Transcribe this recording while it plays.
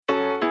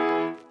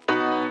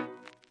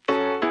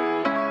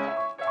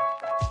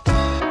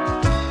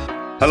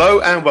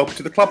Hello and welcome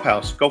to the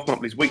Clubhouse, Golf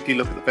Monthly's weekly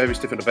look at the various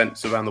different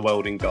events around the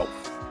world in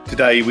golf.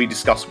 Today we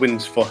discuss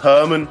wins for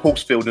Herman,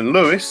 Horsfield and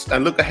Lewis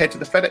and look ahead to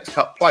the FedEx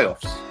Cup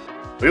Playoffs.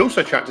 We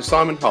also chat to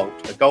Simon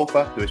Holt, a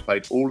golfer who has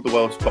played all of the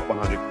world's top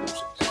 100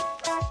 courses.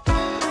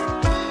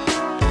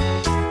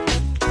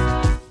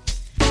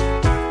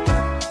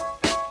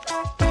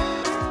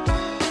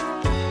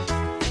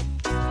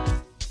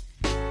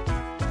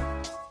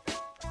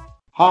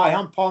 Hi,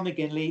 I'm Paul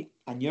McGinley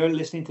and you're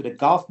listening to the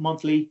Golf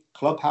Monthly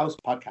Clubhouse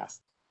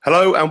podcast.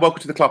 Hello and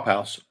welcome to the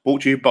Clubhouse,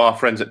 brought to you by our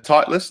friends at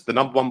Titleist, the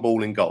number one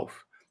ball in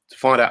golf. To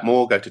find out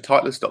more, go to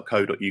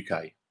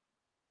titleist.co.uk.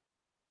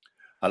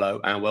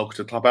 Hello and welcome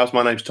to the Clubhouse.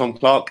 My name's Tom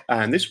Clark,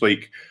 and this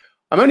week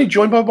I'm only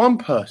joined by one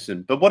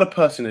person, but what a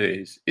person it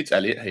is. It's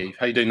Elliot Heath.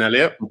 How you doing,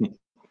 Elliot?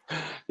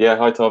 Yeah,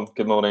 hi Tom.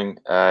 Good morning.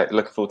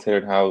 Looking forward to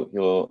hearing how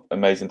your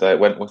amazing day at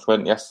Wentworth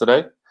went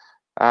yesterday,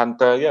 and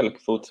looking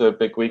forward to a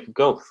big week of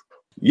golf.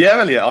 Yeah,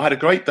 Elliot, I had a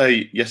great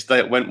day yesterday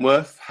at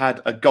Wentworth. Had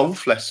a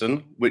golf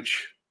lesson,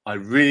 which I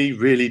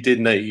really did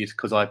need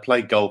because I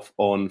played golf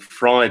on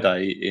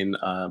Friday in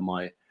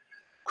my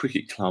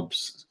cricket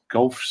club's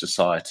golf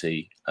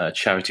society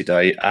charity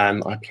day,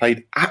 and I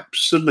played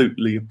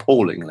absolutely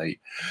appallingly.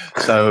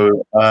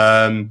 So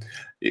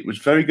it was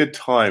very good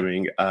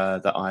timing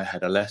that I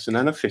had a lesson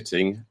and a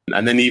fitting,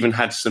 and then even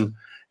had some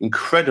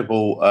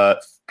incredible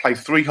played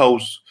 3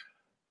 holes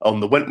on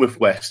the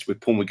Wentworth West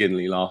with Paul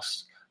McGinley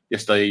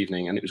yesterday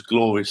evening, and it was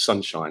glorious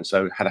sunshine.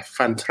 So had a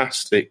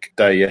fantastic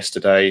day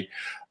yesterday.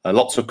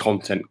 Lots of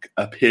content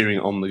appearing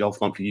on the Golf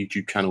Monthly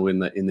YouTube channel in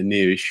the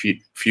nearest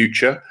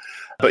future.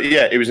 But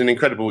yeah, it was an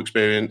incredible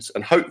experience,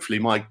 and hopefully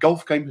my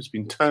golf game has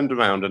been turned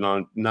around, and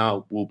I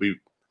now will be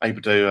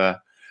able to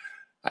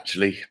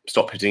actually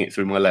stop hitting it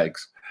through my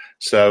legs.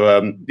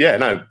 So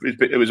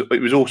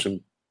it was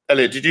awesome.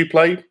 Elliot, did you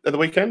play at the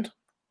weekend?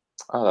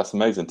 Oh, that's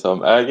amazing,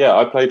 Tom.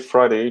 I played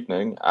Friday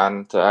evening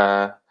and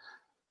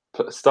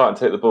starting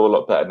to hit the ball a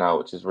lot better now,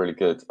 which is really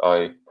good.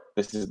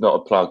 This is not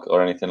a plug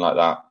or anything like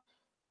that,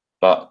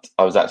 but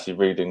I was actually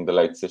reading the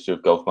latest issue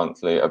of Golf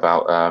Monthly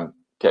about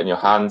getting your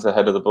hands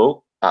ahead of the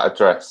ball at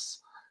address,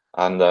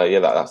 and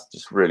that's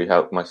just really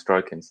helped my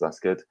striking, so that's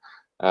good.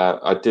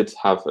 I did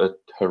have a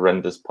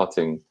horrendous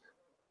putting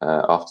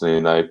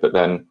afternoon though, but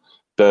then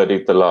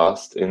birdied the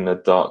last in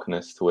the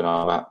darkness to win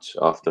our match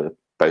after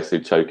basically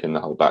choking the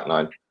whole back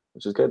nine,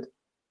 which is good.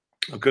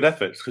 Good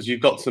efforts, because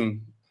you've got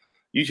some.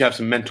 You usually have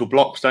some mental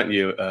blocks, don't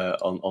you,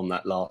 on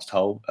that last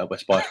hole at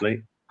West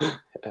Byfleet?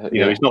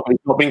 It's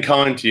not been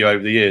kind to you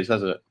over the years,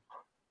 has it?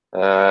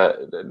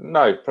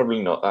 No,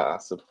 probably not.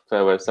 That's a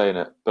fair way of saying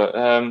it. But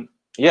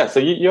so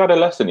you had a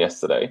lesson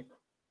yesterday.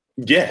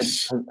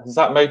 Yes. Has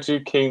that made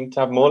you keen to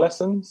have more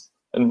lessons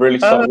and really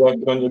start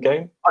working on your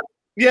game?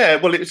 Yeah,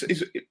 well, it's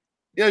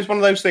one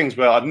of those things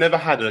where I've never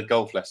had a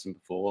golf lesson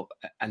before,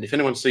 and if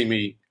anyone's seen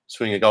me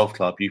swing a golf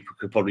club, you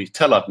could probably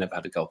tell I've never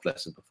had a golf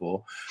lesson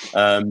before.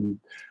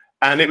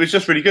 And it was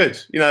just really good.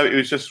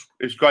 It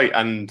was great.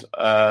 And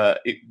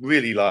it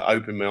really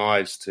opened my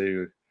eyes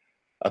to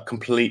a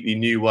completely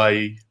new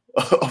way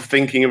of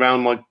thinking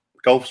around my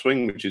golf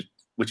swing,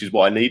 which is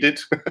what I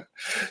needed.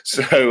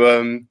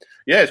 So,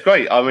 it's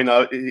great. I mean,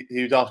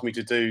 he would ask me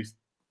to do,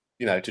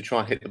 to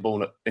try and hit the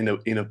ball in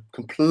a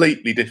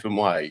completely different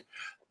way.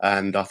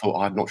 And I thought,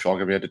 I'm not sure I'm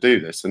going to be able to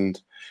do this.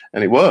 And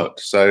it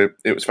worked. So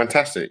it was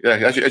fantastic. Yeah,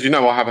 as you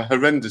know, I have a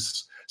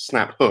horrendous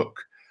snap hook.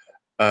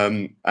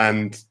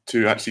 And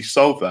to actually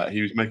solve that,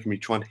 he was making me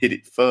try and hit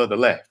it further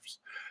left,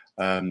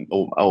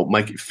 or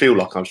make it feel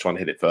like I was trying to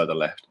hit it further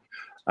left.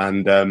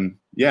 And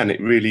and it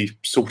really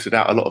sorted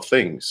out a lot of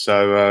things.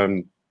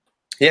 So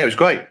it was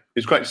great. It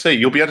was great to see.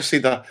 You'll be able to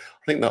see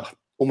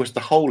almost the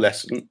whole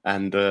lesson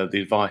and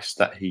the advice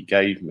that he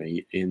gave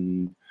me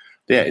in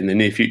the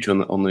near future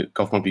on the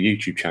Golf Monthly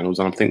YouTube channels.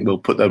 And I think we'll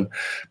put them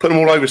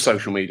all over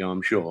social media,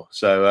 I'm sure.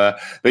 So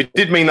but it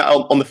did mean that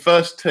on the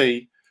first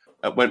tee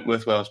at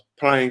Wentworth, where I was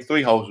playing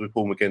 3 holes with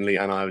Paul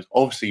McGinley, and I was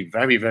obviously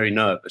very, very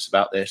nervous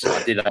about this.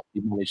 I did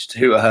actually manage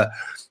to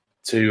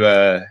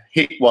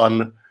hit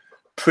one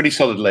pretty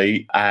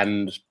solidly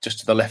and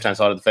just to the left-hand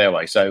side of the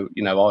fairway. So,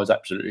 I was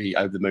absolutely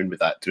over the moon with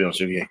that, to be honest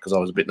with you, because I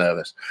was a bit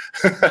nervous.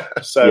 And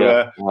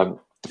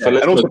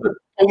also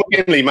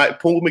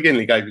Paul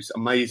McGinley gave us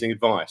amazing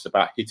advice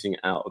about hitting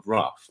out of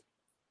rough,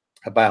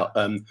 about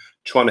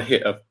trying to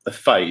hit a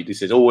fade. He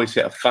says, always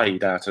hit a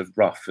fade out of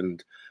rough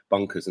and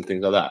bunkers and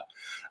things like that.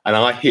 And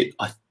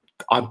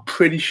I'm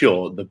pretty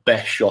sure the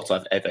best shot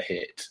I've ever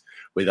hit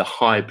with a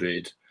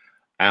hybrid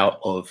out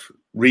of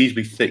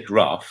reasonably thick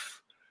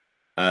rough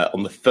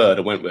on the third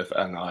I went with,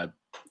 and I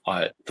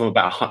from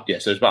about so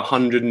it was about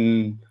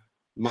 100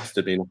 must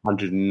have been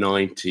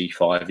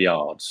 195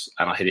 yards,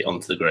 and I hit it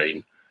onto the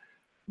green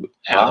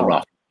out of the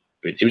rough.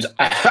 It was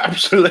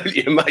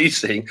absolutely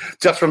amazing,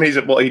 just from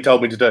what he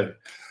told me to do.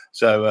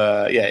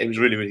 So it was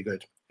really, really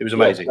good. It was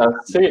amazing.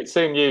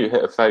 Seeing you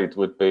hit a fade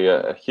would be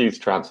a huge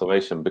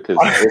transformation, because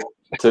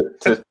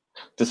to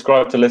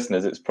describe to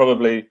listeners, it's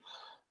probably,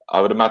 I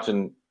would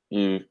imagine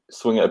you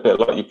swing it a bit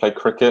like you play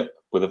cricket,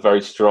 with a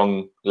very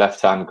strong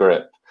left-hand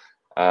grip,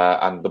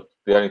 and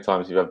the only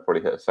times you've ever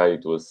probably hit a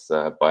fade was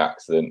by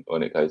accident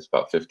when it goes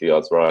about 50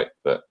 yards right.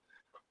 But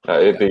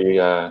it'd be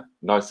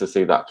nice to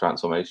see that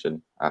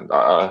transformation, and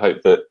I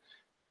hope that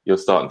you're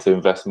starting to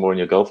invest more in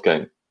your golf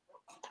game.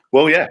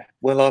 Well, yeah.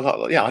 Well,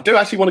 I do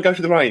actually want to go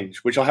to the range,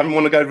 which I haven't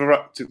want to go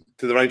to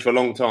the range for a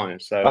long time.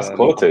 So that's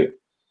quality.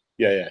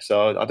 Yeah.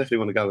 So I definitely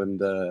want to go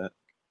and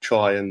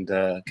try and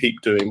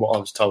keep doing what I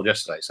was told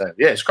yesterday. So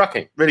yeah, it's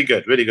cracking. Really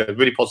good,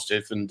 really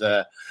positive, and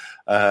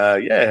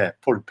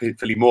probably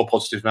feeling more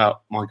positive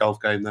about my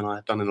golf game than I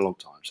have done in a long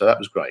time. So that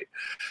was great.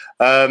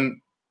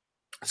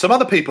 Some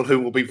other people who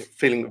will be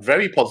feeling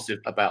very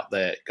positive about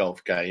their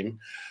golf game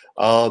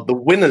are the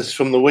winners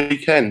from the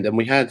weekend, and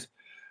we had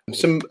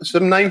some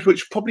names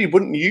which probably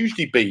wouldn't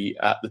usually be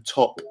at the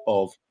top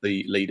of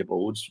the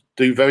leaderboards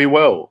do very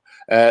well.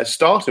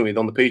 Starting with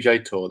on the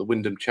PGA Tour, the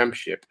Wyndham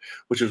Championship,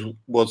 which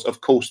was of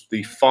course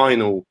the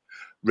final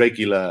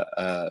regular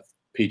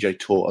PGA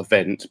Tour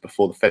event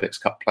before the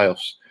FedEx Cup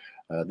Playoffs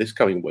this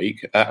coming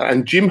week.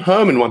 And Jim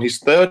Herman won his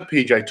third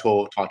PGA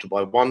Tour title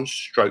by one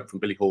stroke from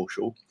Billy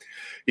Horschel.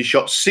 He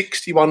shot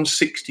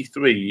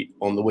 61-63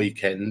 on the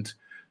weekend,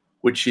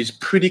 which is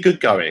pretty good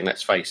going,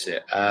 let's face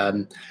it.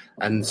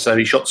 And so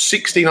he shot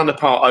 16 under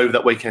par over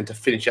that weekend to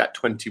finish at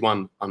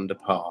 21 under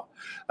par.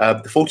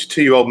 The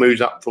 42-year-old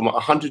moves up from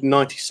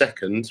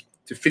 192nd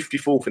to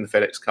 54th in the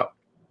FedEx Cup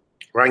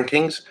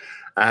rankings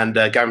and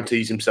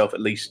guarantees himself at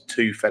least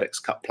 2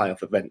 FedEx Cup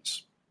playoff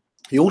events.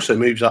 He also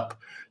moves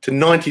up to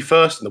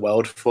 91st in the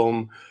world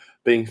from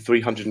being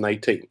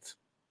 318th.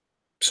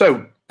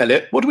 So,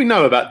 Elliot, what do we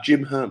know about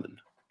Jim Herman?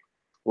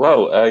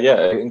 Well,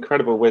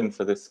 incredible win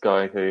for this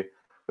guy who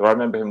I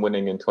remember him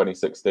winning in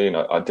 2016.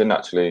 I didn't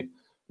actually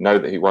know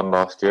that he won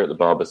last year at the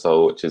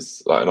Barbasol, which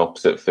is like an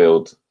opposite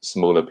field,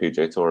 smaller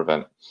PGA Tour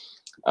event.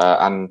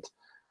 And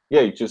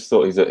yeah, you just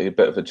thought he's a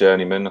bit of a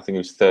journeyman. I think he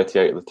was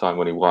 38 at the time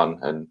when he won,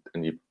 and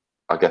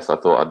I guess I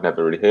thought I'd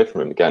never really hear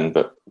from him again.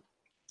 But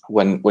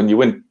when you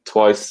win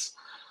twice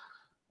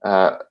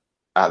at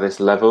this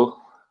level,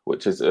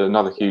 which is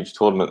another huge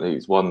tournament that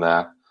he's won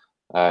there,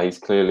 he's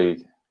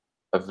clearly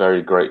a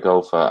very great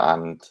golfer.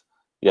 And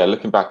yeah,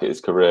 looking back at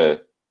his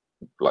career,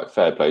 like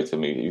fair play to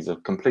him. He's a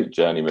complete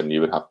journeyman. You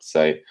would have to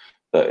say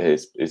that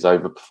is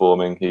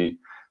overperforming. He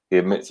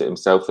admits it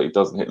himself that he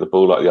doesn't hit the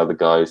ball like the other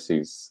guys.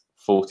 He's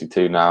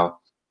 42 now,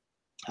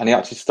 and he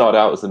actually started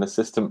out as an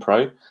assistant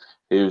pro.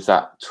 He was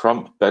at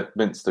Trump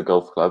Bedminster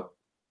Golf Club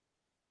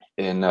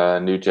in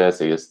New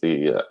Jersey as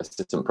the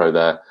assistant pro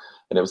there,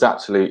 and it was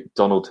actually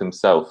Donald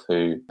himself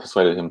who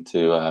persuaded him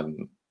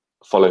to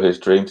follow his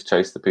dream to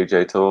chase the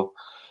PGA Tour.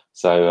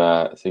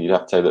 So you'd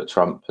have to say that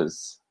Trump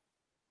has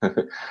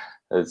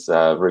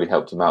really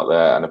helped him out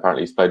there, and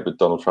apparently he's played with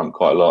Donald Trump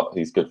quite a lot.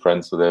 He's good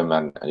friends with him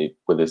and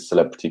with his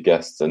celebrity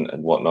guests and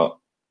whatnot.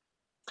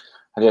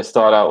 And yeah,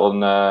 started out on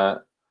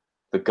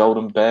the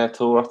Golden Bear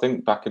Tour, I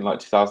think, back in like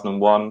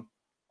 2001,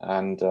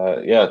 and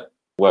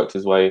worked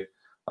his way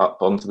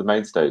up onto the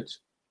main stage.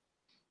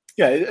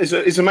 Yeah, it's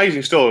an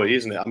amazing story,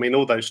 isn't it? I mean,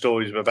 all those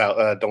stories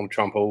about Donald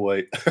Trump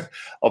are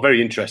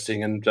very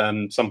interesting,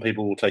 and some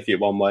people will take it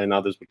one way and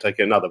others will take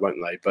it another, won't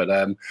they? But,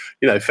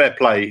 fair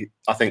play.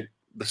 I think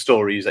the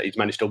story is that he's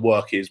managed to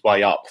work his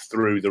way up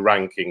through the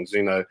rankings,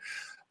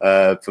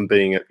 from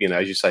being,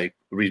 as you say,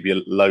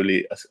 reasonably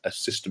lowly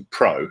assistant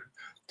pro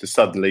to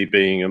suddenly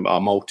being a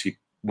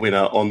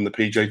multi-winner on the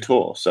PGA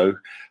Tour. So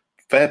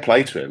fair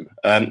play to him.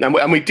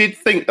 And we did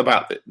think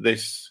about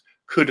this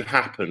could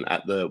happen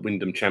at the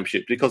Wyndham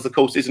Championship because the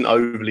course isn't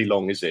overly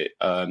long, is it?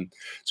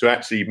 So it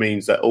actually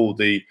means that all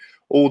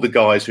the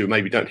guys who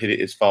maybe don't hit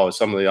it as far as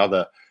some of the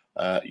other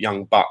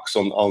young bucks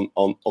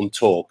on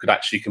tour could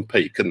actually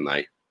compete, couldn't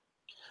they?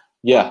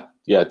 Yeah,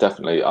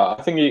 definitely.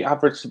 I think he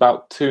averaged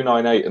about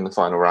 298 in the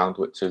final round,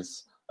 which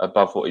is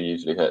above what he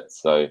usually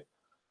hits. So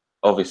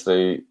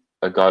obviously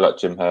a guy like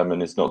Jim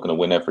Herman is not going to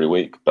win every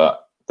week,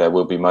 but there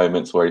will be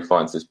moments where he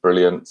finds his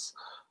brilliance.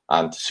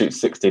 And to shoot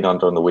 16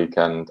 under on the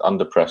weekend,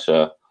 under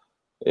pressure,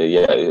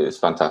 it's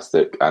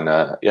fantastic. And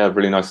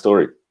really nice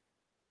story.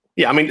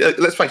 Yeah, I mean,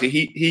 let's face it,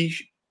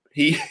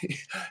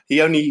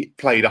 he only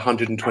played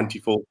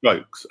 124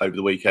 strokes over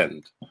the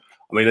weekend.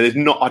 I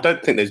mean, I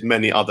don't think there's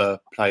many other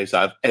players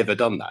that have ever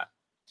done that,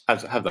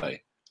 have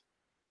they?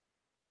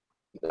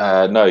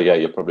 No, yeah,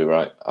 you're probably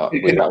right. Like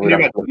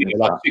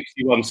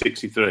 61,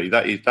 63,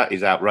 that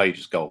is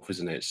outrageous golf,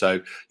 isn't it?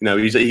 So,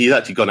 he's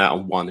actually gone out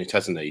and won it,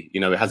 hasn't he?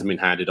 It hasn't been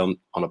handed on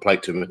a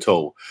plate to him at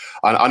all.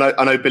 I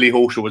know Billy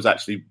Horschel was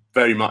actually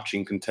very much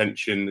in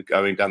contention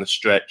going down the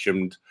stretch,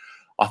 and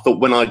I thought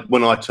when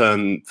I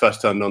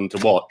first turned on to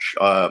watch,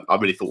 I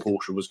really thought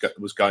Horschel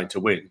was going to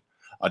win.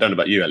 I don't know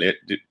about you, Elliot.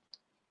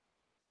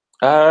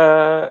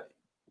 Yeah,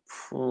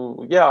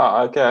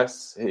 I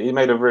guess he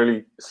made a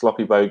really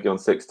sloppy bogey on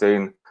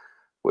 16,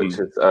 which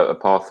is a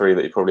par 3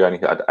 that he probably only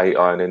had 8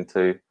 iron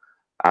into,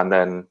 and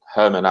then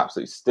Herman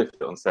absolutely stiffed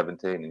it on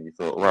 17, and you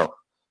thought, well,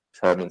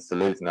 Herman's to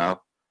lose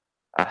now,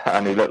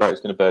 and he looked like he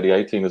was going to birdie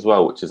 18 as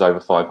well, which is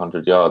over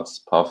 500 yards,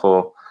 par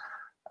 4.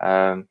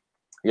 Like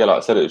I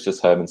said, it was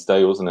just Herman's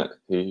day, wasn't it?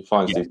 He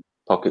finds these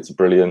pockets of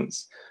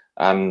brilliance,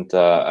 And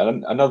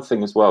another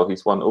thing as well,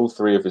 he's won all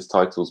 3 of his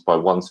titles by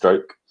 1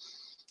 stroke.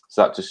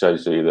 So that just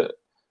shows you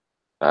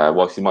that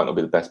whilst he might not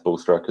be the best ball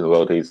striker in the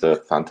world, he's a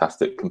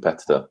fantastic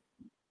competitor.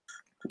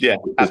 Yeah,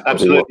 It's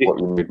absolutely. What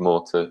you need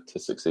more to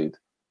succeed.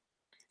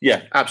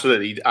 Yeah,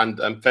 absolutely,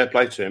 and fair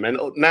play to him. And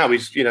now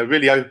he's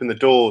really opened the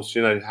doors.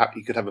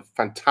 He could have a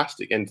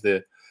fantastic end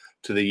to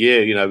the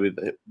year.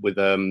 With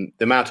the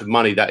amount of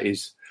money that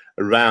is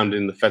around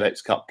in the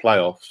FedEx Cup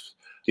Playoffs.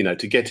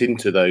 To get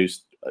into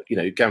those,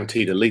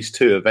 guaranteed at least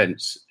 2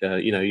 events.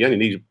 You only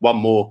need 1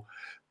 more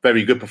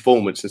very good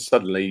performance, and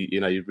suddenly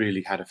you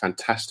really had a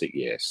fantastic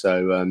year.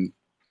 So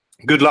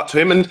good luck to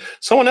him. And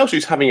someone else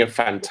who's having a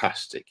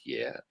fantastic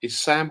year is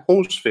Sam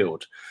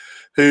Horsfield,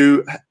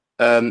 who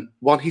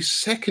won his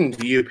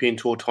 2nd European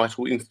Tour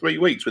title in 3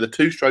 weeks with a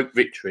 2-stroke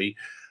victory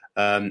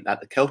at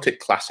the Celtic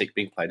Classic,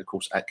 being played, of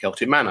course, at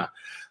Celtic Manor.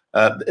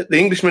 The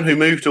Englishman who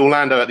moved to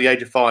Orlando at the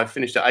age of 5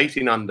 finished at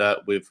 18 under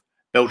with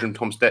Belgian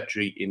Tom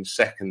Stetry in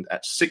 2nd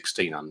at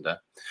 16 under.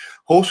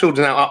 Horsfield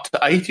is now up to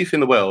 80th in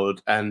the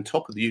world and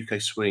top of the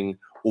UK swing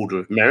order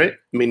of merit,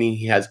 meaning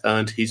he has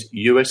earned his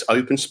US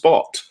Open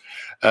spot.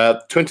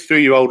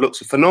 23-year-old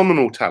looks a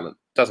phenomenal talent,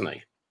 doesn't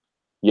he?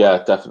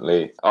 Yeah,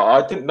 definitely.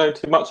 I didn't know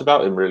too much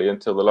about him really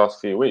until the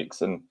last few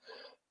weeks, and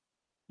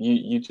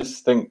you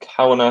just think,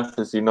 how on earth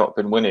has he not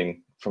been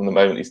winning from the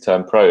moment he's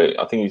turned pro?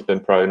 I think he's been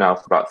pro now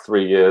for about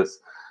 3 years.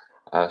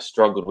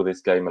 Struggled with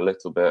his game a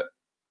little bit,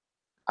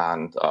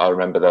 and I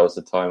remember there was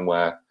a time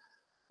where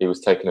he was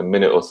taking a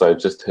minute or so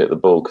just to hit the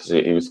ball because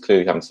he was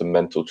clearly having some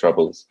mental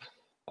troubles.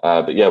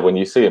 But yeah, when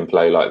you see him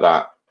play like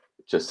that,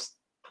 just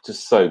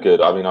so good.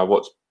 I mean, I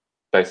watched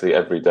basically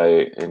every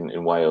day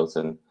in Wales,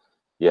 and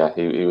yeah,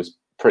 he was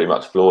pretty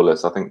much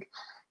flawless. I think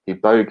he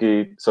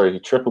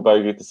triple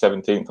bogeyed the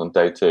 17th on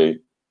day 2,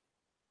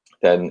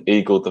 then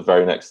eagled the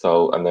very next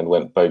hole, and then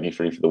went bogey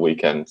free for the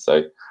weekend.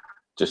 So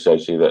just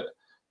shows you that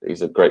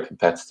he's a great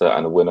competitor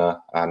and a winner,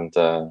 and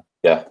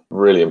yeah,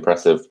 really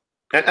impressive.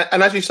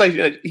 And as you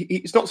say,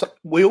 it's not.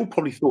 We all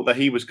probably thought that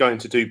he was going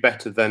to do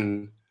better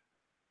than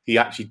he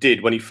actually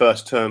did when he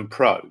first turned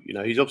pro.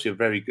 He's obviously a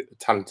very good,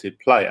 talented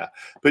player,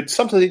 but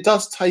sometimes it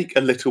does take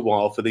a little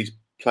while for these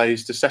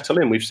players to settle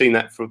in. We've seen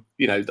that for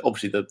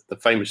obviously the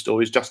famous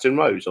story is Justin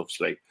Rose,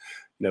 obviously,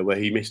 where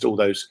he missed all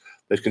those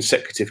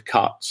consecutive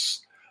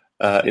cuts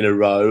in a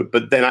row,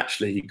 but then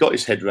actually he got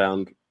his head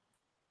around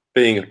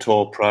being a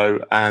tour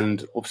pro,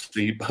 and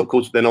obviously, of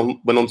course, then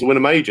went on to win a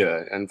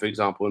major, and for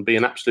example, and be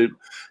an absolute,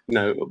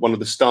 one of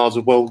the stars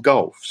of world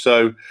golf.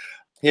 So,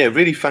 yeah,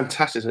 really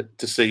fantastic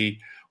to see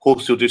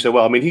Horsfield do so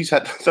well. I mean, he's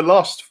had the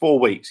last 4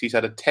 weeks. He's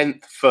had a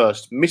 10th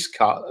first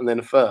miscut and then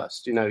a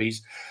first.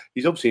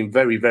 He's obviously in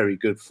very, very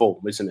good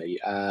form, isn't he?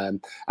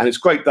 And it's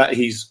great that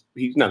he's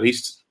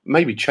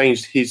maybe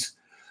changed his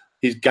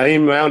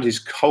game around,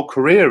 his whole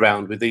career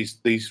around with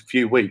these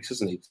few weeks,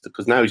 hasn't he?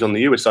 Because now he's on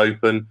the US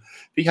Open.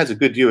 If he has a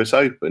good US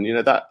Open,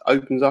 that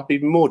opens up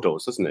even more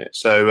doors, doesn't it?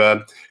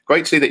 So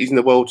great to see that he's in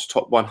the world's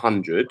top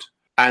 100.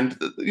 And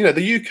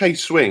the UK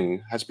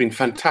swing has been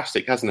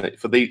fantastic, hasn't it?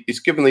 It's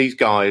given these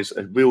guys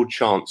a real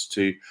chance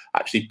to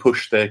actually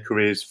push their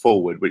careers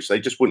forward, which they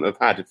just wouldn't have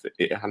had if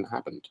it hadn't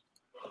happened.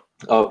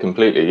 Oh,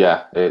 completely.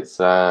 Yeah, it's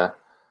fair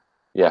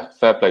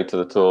play to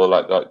the tour.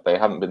 Like they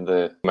haven't been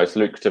the most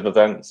lucrative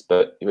events,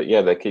 but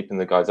yeah, they're keeping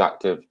the guys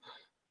active.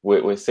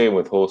 We're seeing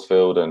with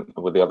Horsfield and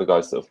with the other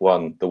guys that have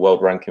won, the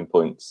world ranking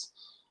points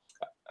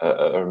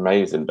are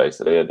amazing,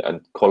 basically,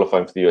 and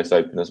qualifying for the US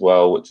Open as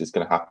well, which is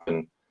going to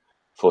happen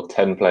for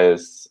 10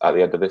 players at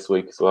the end of this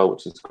week as well,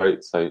 which is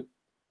great. So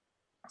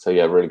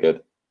yeah, really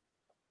good.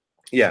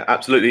 Yeah,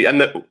 absolutely.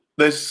 And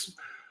there's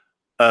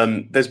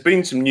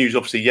been some news,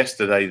 obviously,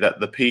 yesterday that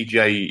the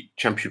PGA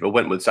Championship of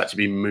Wentworth's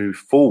actually been moved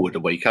forward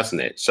a week,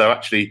 hasn't it? So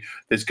actually,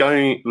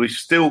 we've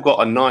still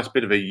got a nice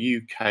bit of a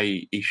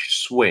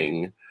UK-ish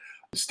swing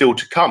still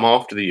to come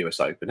after the US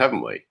Open,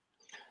 haven't we?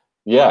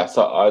 Yeah,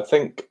 so I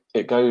think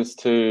it goes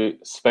to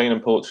Spain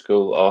and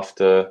Portugal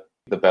after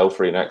the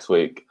Belfry next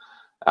week,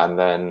 and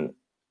then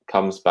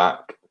comes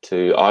back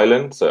to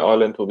Ireland. So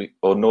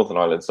Northern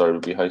Ireland, will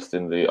be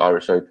hosting the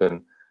Irish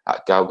Open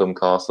at Galgum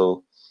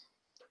Castle.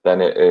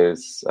 Then it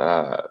is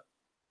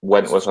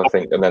Wentworth, I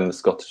think, and then the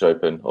Scottish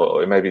Open,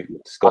 or maybe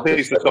Scottish. I think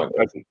it's the Scottish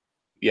Open.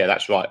 Yeah,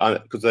 that's right.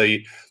 Because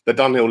the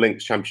Dunhill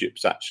Links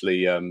Championship's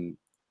actually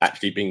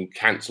been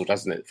cancelled,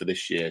 hasn't it, for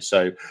this year?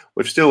 So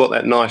we've still got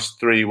that nice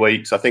 3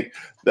 weeks. I think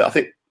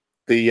the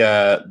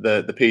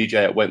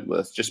PGA at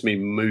Wentworth just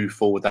been moved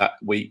forward that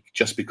week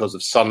just because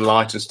of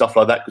sunlight and stuff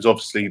like that. Because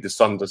obviously the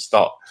sun does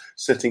start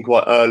setting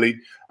quite early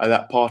at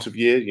that part of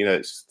year.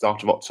 It's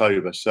start of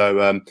October.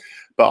 So,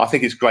 but I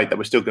think it's great that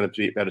we're still going to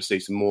be able to see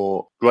some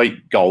more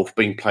great golf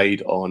being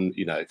played on,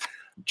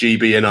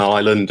 GB and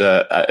Ireland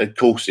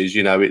courses.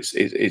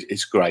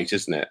 It's great,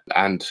 isn't it?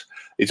 And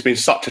it's been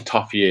such a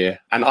tough year.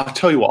 And I'll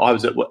tell you what,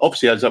 I've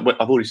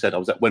already said I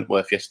was at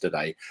Wentworth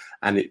yesterday,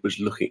 and it was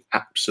looking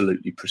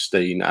absolutely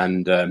pristine.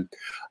 And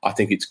I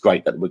think it's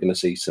great that we're going to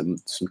see some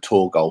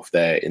tour golf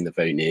there in the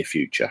very near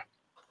future.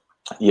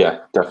 Yeah,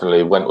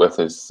 definitely. Wentworth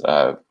is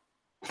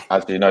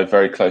as you know,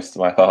 very close to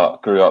my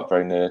heart. Grew up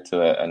very near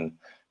to it and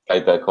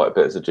played there quite a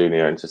bit as a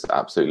junior and just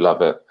absolutely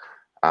love it.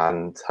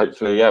 And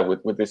hopefully, yeah,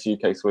 with this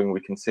UK swing,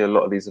 we can see a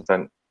lot of these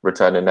events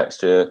returning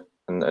next year,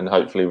 and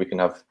hopefully we can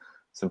have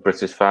some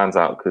British fans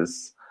out,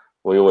 because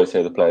we always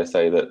hear the players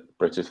say that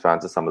British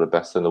fans are some of the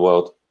best in the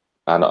world,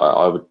 and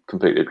I would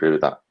completely agree with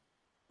that.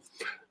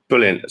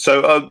 Brilliant.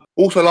 So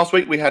also last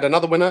week we had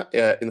another winner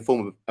in the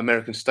form of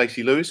American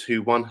Stacey Lewis,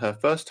 who won her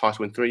first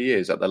title in 3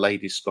 years at the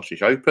Ladies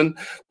Scottish Open.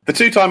 The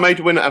two-time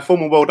major winner and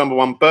former world number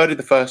one birdied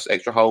the first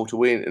extra hole to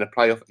win in a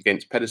playoff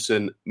against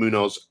Pedersen,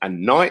 Munoz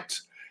and Knight.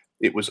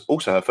 It was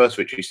also her first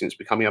victory since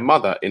becoming a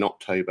mother in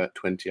October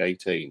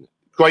 2018.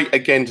 Great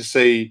again to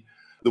see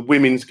the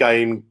women's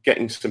game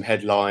getting some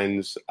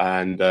headlines,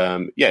 and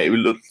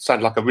it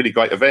sounded like a really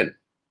great event.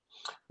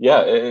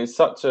 Yeah, it is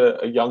such a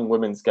young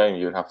women's game,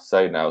 you would have to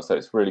say now. So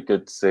it's really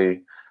good to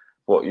see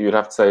what you would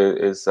have to say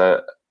is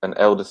an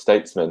elder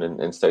statesman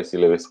in Stacey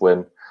Lewis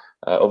win.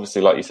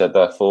 Obviously, like you said,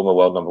 their former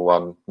world number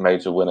one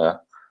major winner.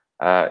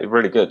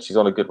 Really good. She's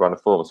on a good run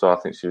of form as well. I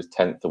think she was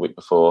 10th the week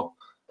before.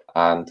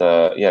 And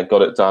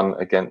got it done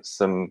against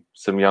some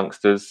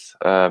youngsters.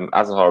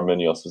 Azahara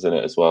Munoz was in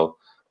it as well.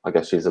 I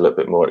guess she's a little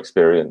bit more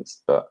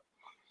experienced. But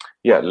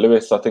yeah,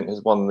 Lewis, I think,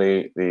 has won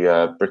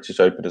the British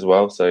Open as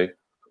well. So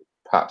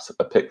perhaps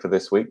a pick for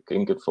this week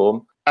in good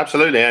form.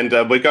 Absolutely. And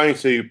we're going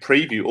to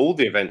preview all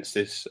the events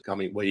this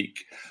coming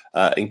week,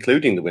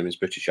 including the Women's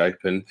British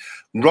Open,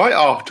 right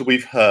after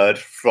we've heard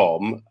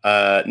from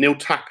Neil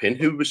Tappin,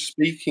 who was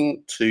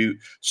speaking to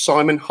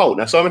Simon Holt.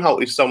 Now, Simon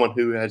Holt is someone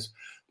who has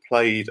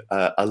played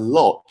a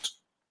lot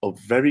of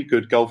very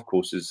good golf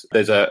courses.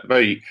 There's a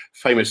very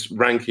famous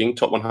ranking,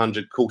 top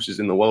 100 courses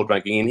in the world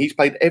ranking, and he's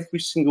played every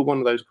single one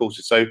of those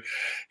courses. So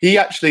he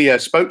actually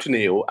spoke to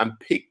Neil and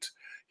picked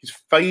his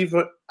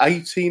favourite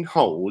 18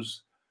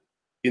 holes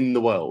in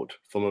the world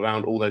from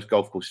around all those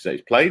golf courses that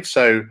he's played.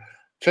 So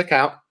check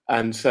out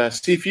and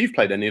see if you've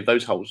played any of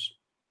those holes.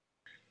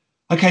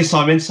 Okay,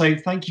 Simon, so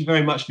thank you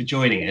very much for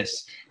joining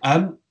us.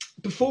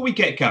 Before we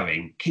get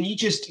going, can you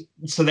just,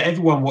 so that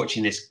everyone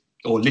watching this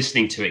or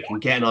listening to it can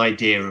get an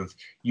idea of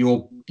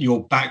your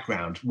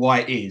background, why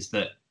it is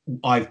that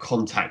I've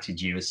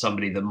contacted you as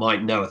somebody that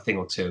might know a thing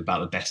or two about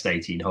the best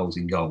 18 holes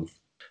in golf?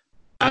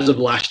 As of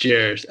last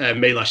year,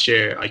 May last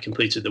year, I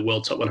completed the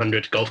World Top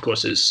 100 golf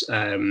courses.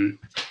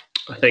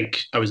 I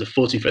think I was the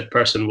 45th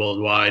person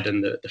worldwide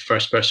and the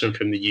first person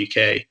from the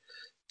UK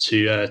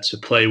to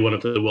play one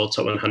of the World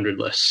Top 100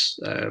 lists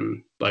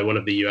by one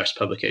of the US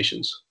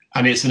publications.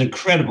 And it's an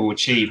incredible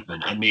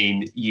achievement. I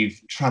mean, you've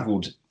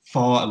travelled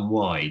far and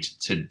wide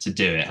to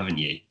do it, haven't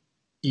you?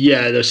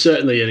 Yeah, there's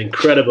certainly an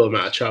incredible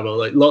amount of travel,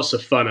 like lots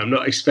of fun. I'm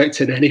not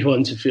expecting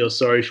anyone to feel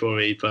sorry for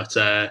me, but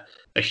a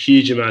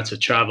huge amount of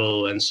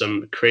travel and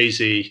some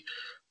crazy,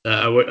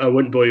 I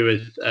wouldn't bore you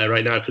with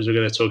right now because we're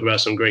going to talk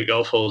about some great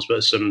golf holes,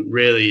 but some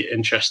really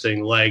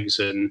interesting legs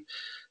and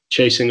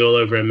chasing all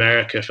over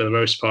America for the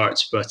most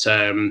part, but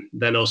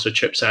then also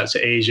trips out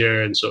to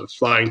Asia and sort of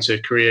flying to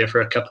Korea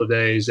for a couple of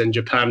days, then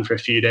Japan for a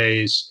few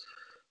days,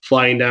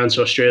 flying down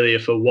to Australia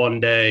for 1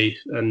 day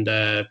and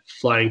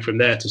flying from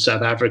there to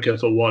South Africa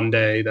for 1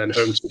 day, then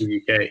home to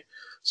the UK.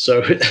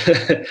 So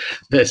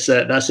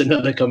that's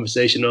another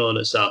conversation all in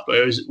itself. But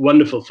it was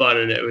wonderful fun,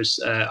 and it was.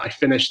 I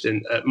finished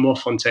at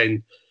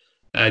Montfontaine,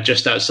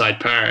 just outside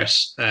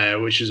Paris,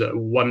 which is a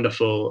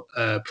wonderful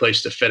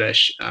place to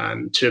finish.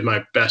 And two of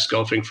my best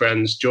golfing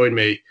friends joined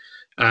me,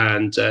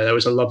 and that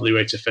was a lovely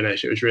way to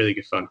finish. It was really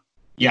good fun.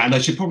 Yeah, and I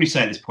should probably say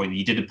at this point that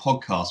you did a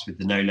podcast with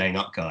the No Laying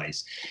Up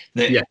guys.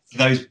 That for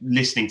those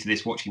listening to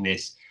this, watching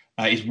this,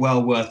 is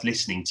well worth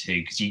listening to,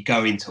 because you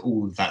go into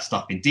all of that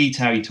stuff in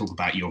detail. You talk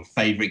about your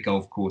favourite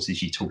golf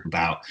courses. You talk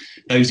about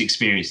those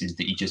experiences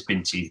that you've just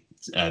been to,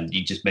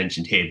 you just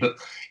mentioned here. But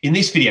in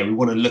this video, we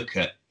want to look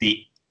at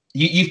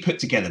you've put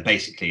together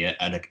basically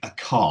a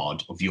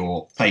card of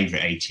your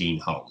favourite 18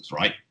 holes,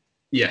 right?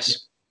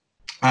 Yes.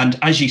 And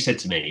as you said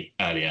to me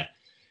earlier,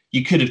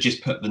 you could have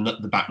just put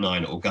the back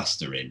nine at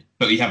Augusta in,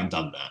 but you haven't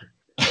done that.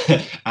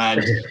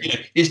 And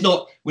it's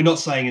not. We're not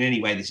saying in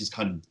any way this is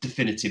kind of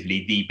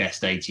definitively the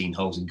best 18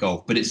 holes in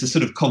golf, but it's a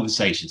sort of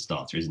conversation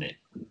starter, isn't it?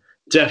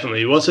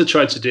 Definitely. What I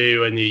tried to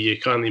do when you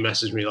kindly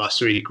messaged me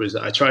last week was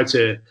that I tried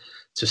to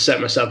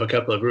set myself a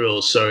couple of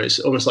rules. So it's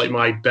almost like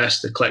my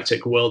best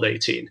eclectic world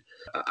 18.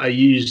 I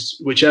used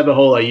whichever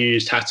hole I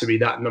used had to be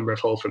that number of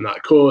hole from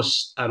that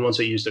course. And once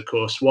I used the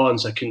course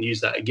once, I couldn't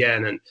use that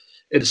again. And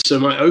so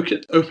my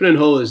opening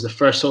hole is the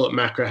first hole at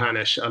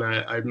Machrihanish, and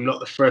I'm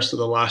not the first or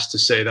the last to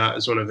say that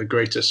is one of the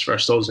greatest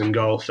first holes in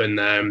golf. And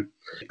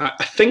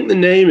I think the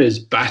name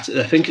is I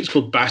think it's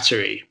called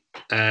Battery,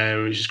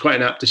 which is quite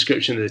an apt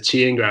description of the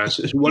teeing ground.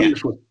 So it's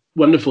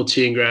wonderful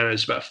teeing ground.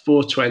 It's about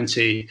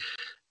 420,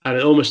 and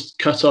it almost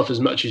cut off as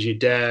much as you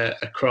dare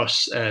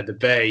across the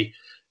bay.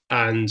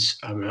 And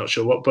I'm not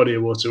sure what body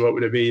of water. What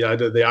would it be?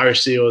 Either the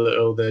Irish Sea or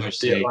the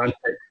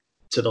Atlantic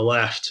to the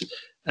left.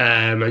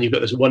 And you've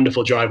got this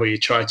wonderful drive where you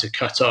try to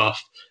cut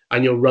off,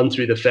 and you'll run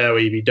through the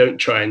fairway if you don't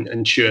try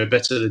and chew a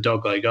bit of the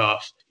dog leg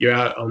off. You're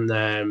out on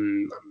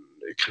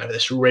kind of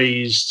this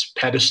raised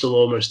pedestal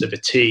almost of a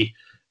tee,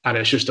 and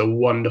it's just a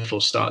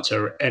wonderful start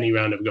to any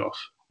round of golf.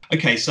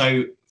 Okay,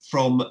 so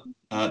from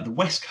the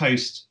west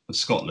coast of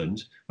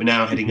Scotland, we're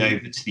now heading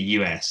over to the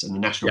US and the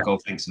National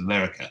Golf Links of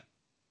America.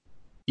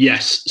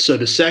 Yes. So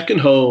the second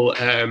hole,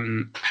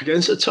 again,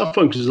 it's a tough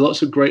one because there's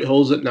lots of great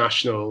holes at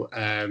National.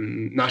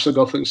 National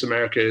Golf Links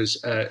America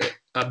is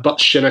at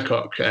Butts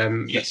Shinnecock.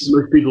 Yes.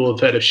 Most people have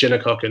heard of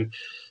Shinnecock, and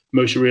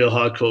most real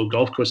hardcore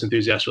golf course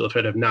enthusiasts will have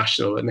heard of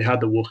National. And they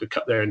had the Walker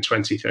Cup there in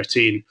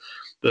 2013.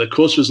 But the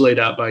course was laid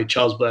out by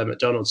Charles Blair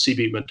McDonald,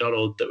 C.B.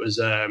 McDonald, that was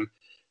a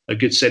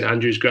good St.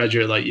 Andrews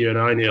graduate like you and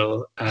I,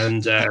 Neil.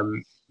 And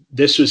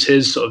this was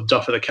his sort of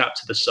doff of the cap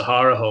to the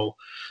Sahara hole.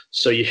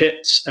 So you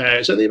hit,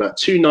 it's only about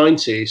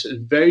 290, so it's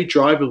very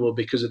drivable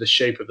because of the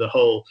shape of the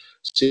hole.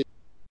 So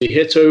you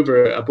hit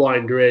over a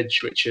blind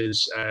ridge, which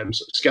is sort of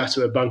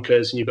scattered with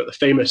bunkers, and you've got the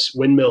famous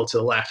windmill to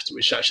the left,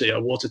 which is actually a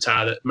water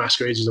tower that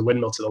masquerades as a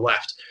windmill to the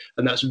left.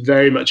 And that's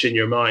very much in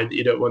your mind that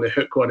you don't want to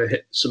hook one and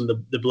hit some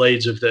of the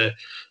blades of the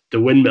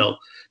windmill.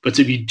 But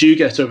if you do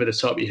get over the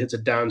top, you hit a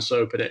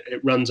downslope and it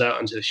runs out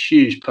onto this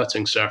huge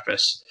putting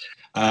surface.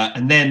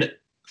 And then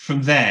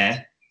from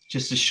there,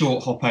 just a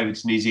short hop over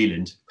to New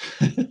Zealand.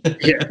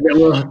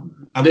 Well,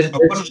 one of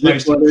the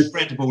most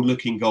incredible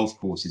looking golf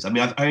courses. I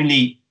mean, I've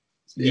only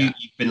you've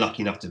been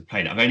lucky enough to have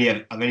played it.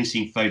 I've only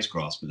seen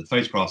photographs, but the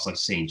photographs I've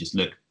seen just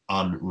look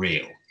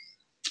unreal.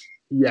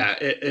 Yeah,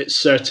 it's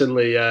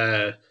certainly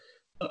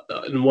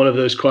one of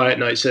those quiet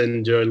nights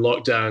in during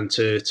lockdown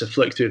to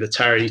flick through the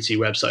Taraiti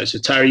website. So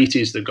Taraiti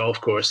is the golf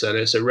course, and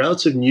it's a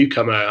relative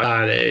newcomer,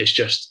 and it's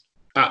just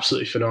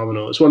absolutely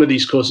phenomenal. It's one of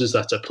these courses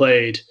that I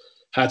played,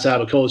 had to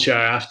have a cold shower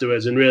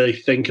afterwards and really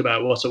think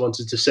about what I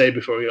wanted to say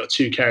before we got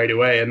too carried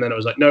away. And then I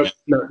was like, no,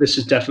 this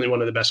is definitely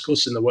one of the best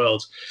courses in the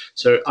world.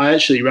 So I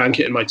actually rank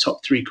it in my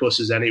top 3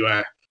 courses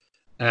anywhere.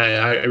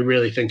 I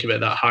really think of it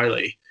that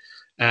highly.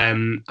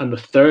 And the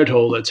third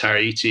hole at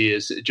Taraiti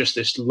is just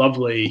this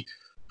lovely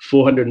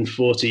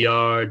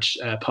 440-yard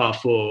par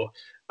 4.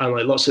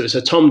 And like it's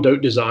a Tom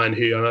Doak design,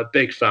 who I'm a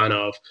big fan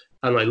of.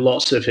 And like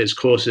lots of his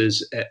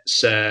courses,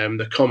 it's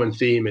the common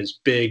theme is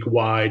big,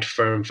 wide,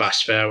 firm,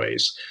 fast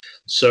fairways.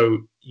 So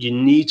you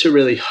need to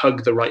really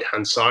hug the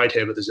right-hand side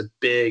here, but there's a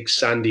big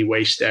sandy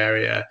waste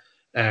area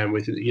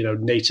with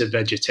native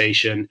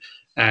vegetation.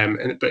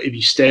 But if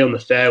you stay on the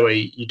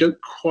fairway, you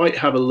don't quite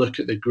have a look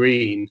at the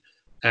green.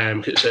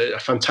 It's a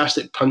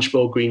fantastic punch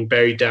bowl green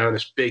buried down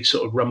this big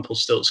sort of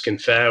Rumpelstiltskin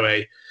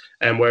fairway.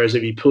 Whereas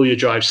if you pull your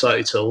drive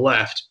slightly to the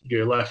left,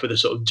 you're left with a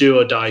sort of do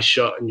or die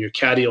shot, and your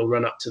caddy will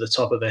run up to the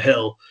top of the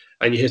hill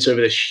and you hit over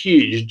this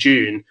huge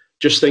dune.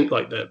 Just think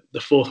like the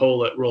fourth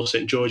hole at Royal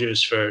St.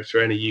 George's for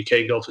any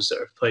UK golfers that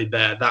have played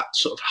there. That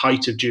sort of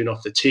height of dune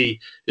off the tee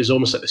is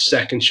almost like the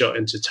second shot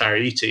into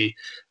Taraiti,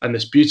 and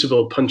this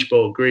beautiful punch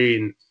bowl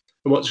green.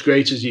 And what's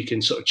great is you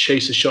can sort of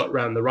chase a shot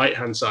around the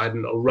right-hand side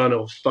and it'll run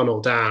or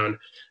funnel down.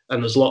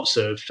 And there's lots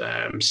of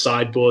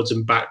sideboards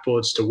and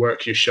backboards to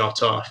work your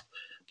shot off.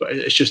 But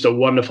it's just a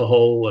wonderful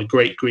hole, a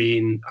great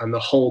green, and the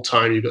whole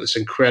time you've got this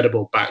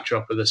incredible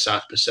backdrop of the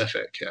South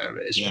Pacific.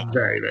 It's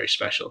very, very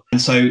special.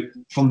 And so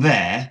from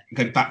there,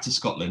 go back to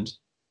Scotland.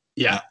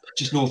 Yeah,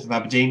 just north of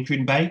Aberdeen,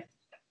 Cruden Bay.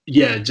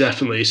 Yeah,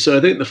 definitely. So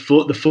I think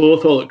the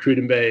fourth hole at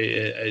Cruden Bay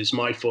is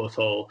my fourth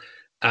hole.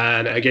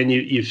 And again,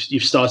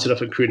 you've started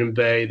off at Cruden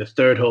Bay. The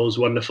third hole is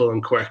wonderful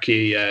and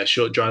quirky,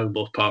 short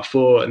drivable par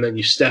 4, and then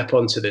you step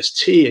onto this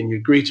tee and you're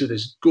greeted with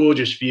this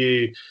gorgeous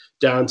view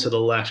down to the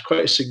left,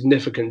 quite a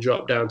significant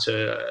drop down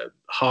to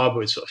harbour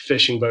with sort of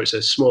fishing boats,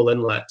 a small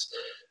inlet.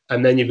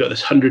 And then you've got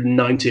this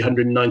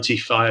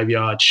 195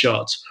 yard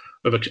shot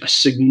of a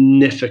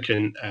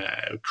significant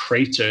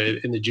crater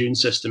in the dune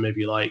system, if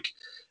you like,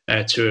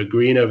 to a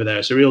green over there.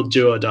 It's a real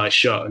do or die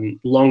shot, and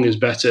long is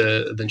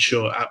better than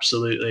short,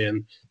 absolutely.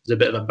 And there's a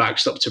bit of a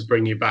backstop to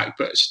bring you back.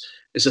 But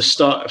it's a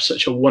start of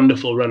such a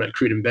wonderful run at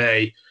Cruden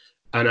Bay.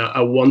 And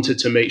I wanted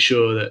to make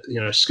sure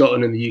that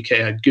Scotland and the UK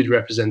had good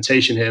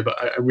representation here, but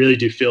I really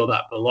do feel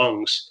that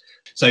belongs.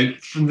 So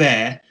from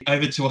there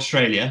over to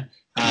Australia,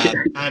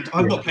 and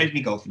I've not played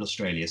any golf in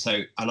Australia,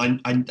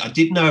 and I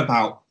did know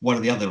about one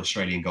of the other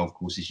Australian golf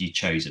courses you'd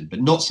chosen, but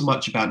not so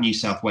much about New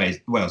South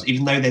Wales,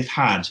 even though they've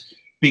had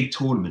big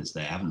tournaments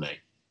there, haven't they?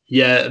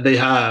 Yeah, they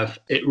have.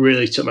 It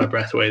really took my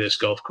breath away, this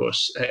golf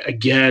course.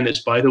 Again,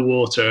 it's by the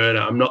water, and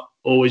I'm not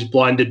always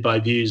blinded by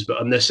views, but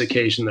on this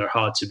occasion, they're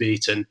hard to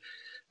beat. And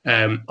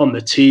on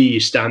the tee, you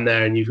stand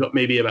there and you've got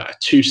maybe about a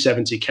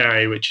 270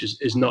 carry, which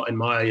is not in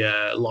my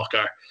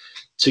locker,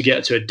 to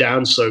get to a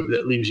downslope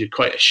that leaves you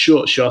quite a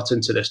short shot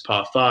into this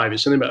par 5.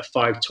 It's only about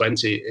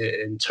 520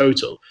 in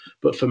total,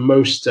 but for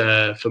most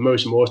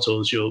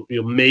mortals, you'll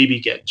maybe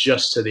get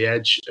just to the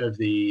edge of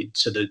the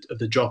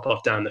drop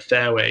off down the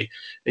fairway,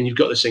 and you've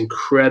got this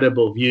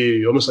incredible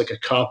view, almost like a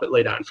carpet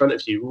laid out in front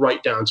of you,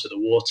 right down to the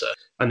water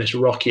and this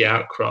rocky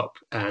outcrop,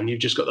 and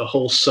you've just got the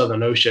whole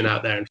Southern Ocean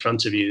out there in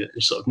front of you.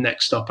 It's sort of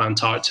next stop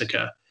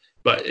Antarctica.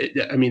 But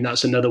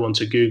that's another one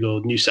to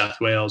Google. New South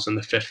Wales, and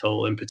the fifth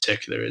hole in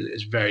particular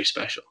is very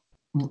special.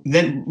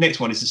 Then next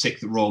one is the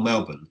 6th at Royal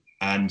Melbourne.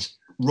 And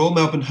Royal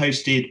Melbourne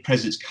hosted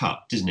President's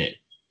Cup, doesn't it?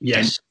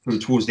 Yes.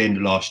 And towards the end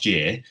of last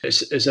year.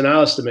 It's an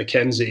Alistair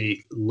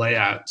Mackenzie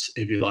layout,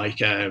 if you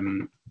like.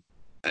 And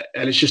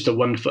it's just a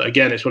wonderful,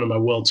 again, it's one of my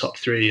world top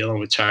 3, along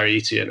with Tara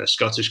Eaty and a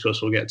Scottish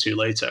course we'll get to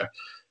later.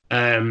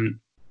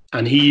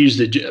 And he used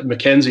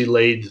Mackenzie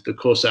laid the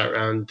course out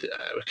around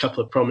a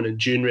couple of prominent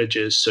dune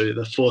ridges. So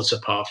the 4's a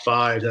par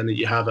 5, then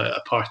you have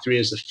a par 3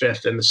 as the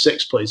 5th, and the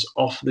 6th plays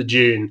off the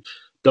dune,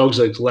 dog's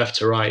legs left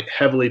to right,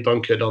 heavily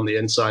bunkered on the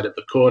inside of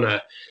the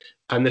corner.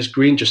 And this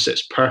green just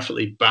sits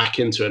perfectly back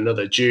into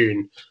another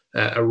dune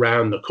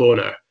around the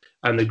corner.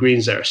 And the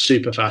greens there are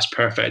super fast,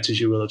 perfect, as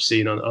you will have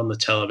seen on the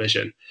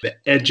television. The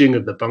edging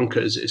of the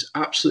bunkers is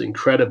absolutely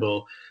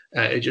incredible.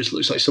 It just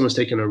looks like someone's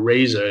taken a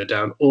razor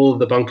down all of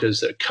the bunkers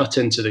that cut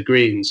into the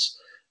greens.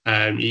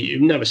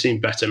 You've never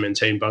seen better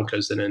maintained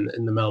bunkers than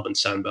in the Melbourne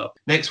Sandbelt.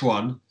 Next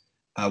one,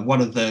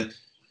 one of the,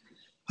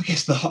 I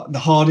guess, the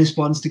hardest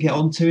ones to get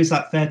onto. Is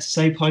that fair to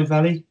say, Pine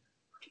Valley?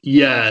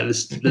 Yeah,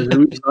 there's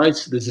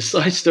a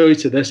side story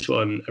to this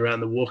one around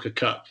the Walker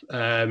Cup.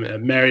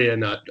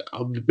 Marion,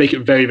 I'll make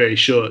it very, very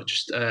short.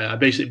 I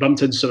basically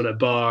bumped into someone at a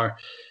bar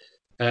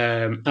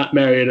at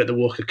Marion at the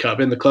Walker Cup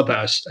in the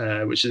clubhouse,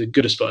 which is as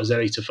good a spot as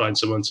any to find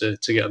someone to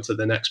get onto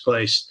the next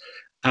place.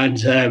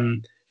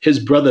 And his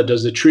brother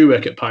does the tree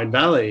work at Pine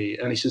Valley,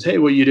 and he says, "Hey,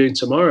 what are you doing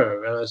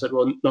tomorrow?" And I said,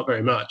 "Well, not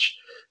very much."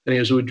 And he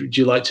goes, "Would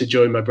you like to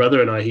join my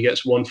brother and I? He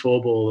gets 1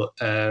 4-ball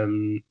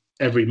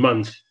every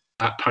month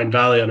at Pine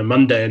Valley on a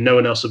Monday, and no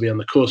one else will be on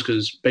the course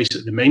because it's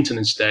basically the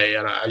maintenance day."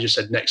 And I just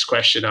said, "Next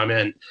question, I'm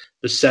in."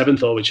 The 7th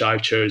hole, which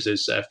I've chose,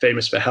 is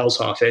famous for Hell's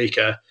Half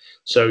Acre.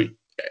 So,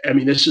 I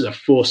mean, this is a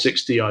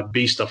 460-yard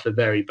beast off the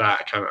very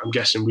back. I'm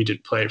guessing we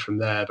didn't play it from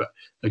there, but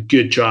a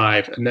good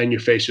drive. And then you're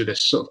faced with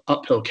this sort of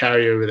uphill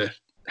carrier with a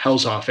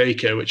Hell's Half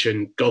Acre, which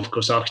in golf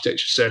course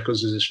architecture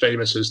circles is as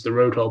famous as the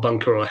Road Hole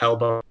Bunker or Hell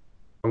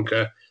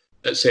Bunker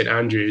at St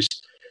Andrews.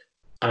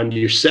 And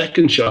your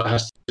second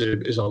shot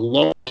is a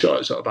long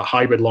shot, sort of a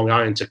hybrid long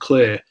iron to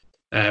clear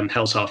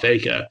Hell's Half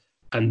Acre.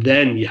 And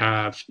then you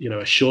have,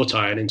 a short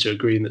iron into a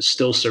green that's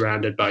still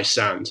surrounded by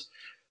sand.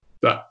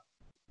 But,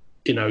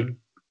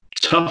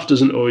 tough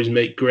doesn't always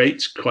make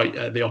great, quite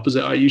the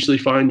opposite I usually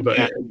find. But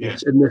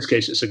in this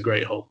case, it's a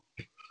great hole.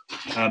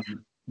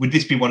 Would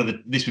this be one of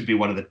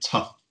the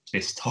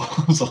toughest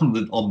holes on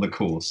the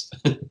course?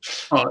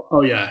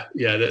 oh yeah.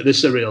 This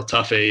is a real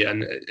toughie,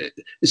 and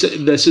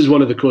this is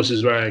one of the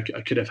courses where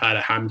I could have had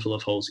a handful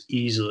of holes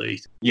easily.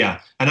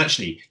 Yeah, and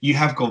actually, you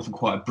have gone for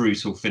quite a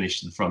brutal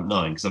finish to the front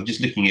 9, because I'm just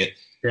looking at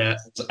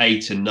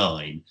 8 and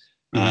 9.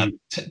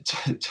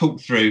 Talk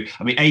through.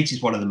 I mean, 8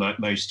 is one of the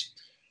most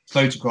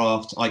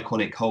photographed,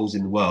 iconic holes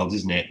in the world,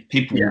 isn't it?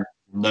 People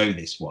know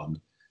this one.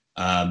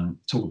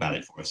 Talk about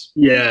it for us.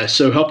 Yeah,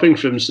 so hopping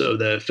from sort of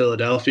the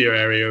Philadelphia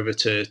area over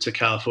to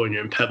California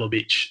and Pebble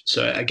Beach.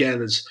 So again,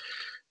 there's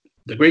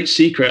the great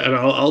secret, and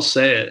I'll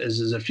say it, is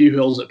there's a few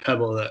holes at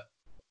Pebble that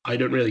I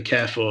don't really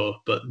care for,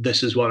 but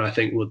this is one I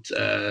think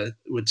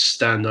would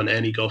stand on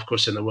any golf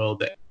course in the world.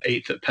 The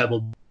 8th at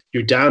Pebble,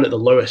 you're down at the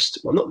lowest,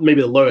 well, not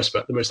maybe the lowest,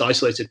 but the most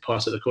isolated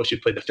part of the course.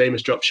 You play the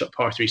famous drop shot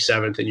par 3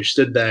 7th, and you're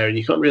stood there and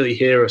you can't really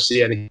hear or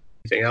see anything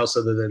else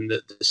other than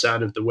the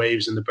sound of the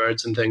waves and the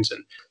birds and things.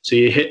 And so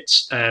you hit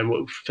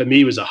what for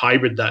me was a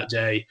hybrid that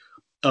day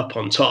up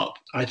on top.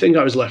 I think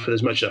I was left with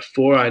as much as a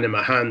 4-iron in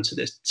my hand to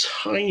this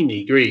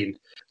tiny green.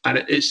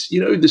 And it's,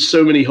 there's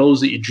so many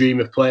holes that you dream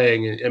of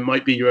playing. It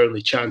might be your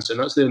only chance. And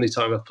that's the only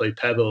time I've played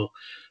Pebble.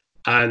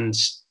 And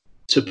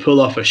to pull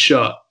off a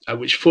shot,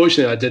 which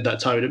fortunately I did that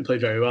time. I didn't play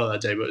very well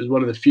that day, but it was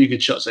one of the few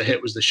good shots I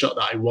hit, was the shot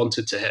that I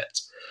wanted to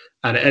hit.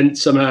 And it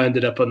somehow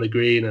ended up on the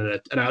green and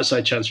an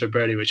outside chance for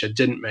birdie, which I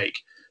didn't make.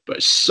 But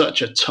it's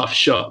such a tough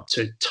shot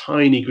to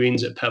tiny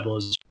greens at Pebble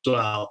as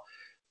well.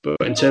 But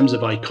in terms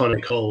of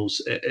iconic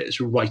holes,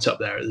 it's right up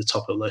there at the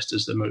top of the list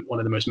as one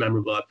of the most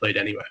memorable I've played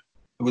anywhere.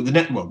 Well, the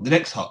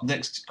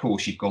next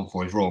course you've gone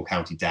for is Royal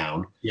County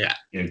Down. Yeah,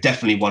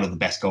 definitely one of the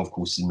best golf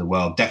courses in the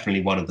world.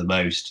 Definitely one of the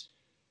most,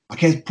 I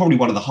guess, probably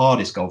one of the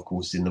hardest golf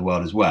courses in the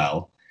world as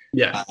well.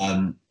 Yeah.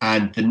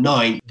 And the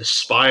 9, the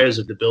spires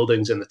of the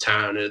buildings in the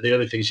town are the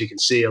other things you can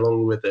see,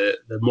 along with the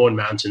Mourne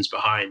Mountains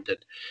behind. And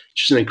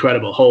just an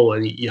incredible hole.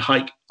 And you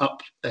hike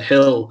up a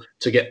hill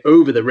to get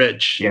over the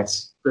ridge.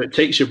 Yes. So it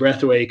takes your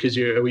breath away because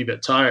you're a wee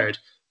bit tired.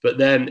 But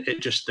then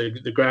it just,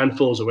 the ground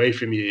falls away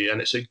from you.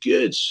 And it's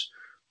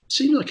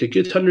seemed like a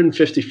good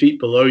 150 feet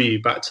below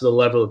you back to the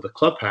level of the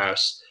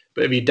clubhouse.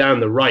 But if you're down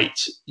the right,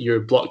 you're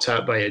blocked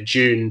out by a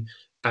dune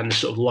and the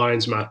sort of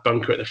lion's mouth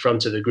bunker at the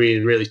front of the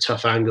green, really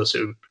tough angle.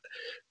 So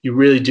you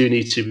really do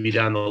need to be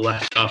down the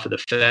left half of the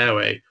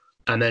fairway.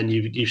 And then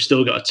you've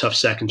still got a tough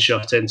second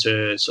shot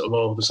into sort of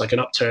almost like an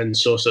upturned,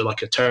 sort of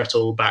like a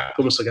turtle back,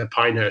 almost like a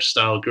Pinehurst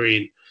style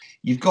green.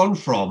 You've gone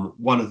from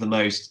one of the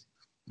most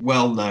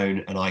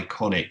well-known and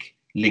iconic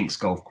links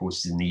golf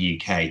courses in the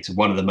UK to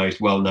one of the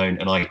most well-known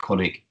and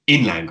iconic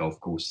inland golf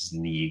courses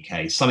in the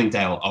UK,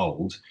 Sunningdale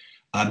Old.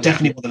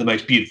 Definitely one of the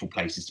most beautiful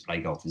places to play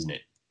golf, isn't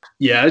it?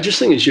 Yeah, I just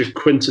think it's your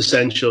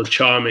quintessential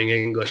charming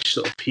English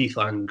sort of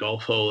heathland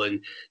golf hole,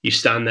 and you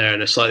stand there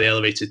in a slightly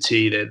elevated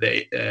tee.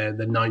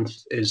 The ninth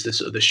is the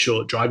sort of the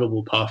short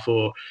drivable par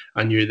four,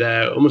 and you're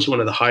there almost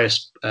one of the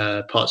highest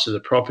parts of the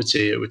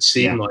property. It would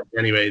seem like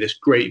anyway. This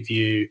great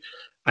view,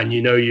 and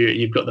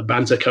you've got the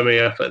banter coming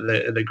up at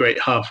the great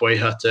halfway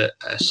hut at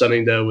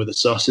Sunningdale with the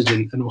sausage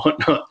and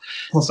whatnot.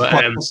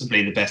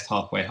 Possibly the best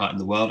halfway hut in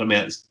the world. I mean,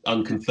 it's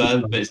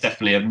unconfirmed, but it's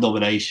definitely a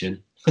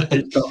nomination.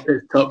 It's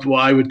top what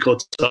I would call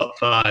top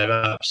five,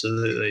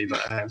 absolutely.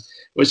 But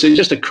it's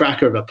just a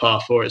cracker of a par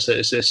four. It's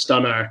a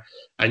stunner,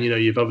 and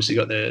you've obviously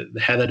got the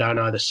heather down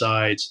either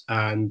side,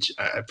 and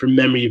from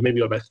memory, you've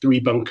maybe got about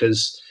 3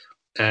 bunkers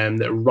that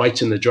are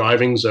right in the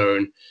driving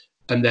zone.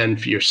 And then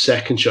for your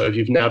second shot, if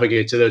you've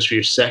navigated those for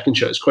your second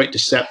shot, it's quite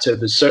deceptive.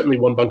 There's certainly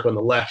one bunker on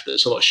the left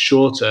that's a lot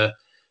shorter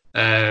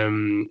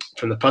from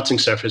the putting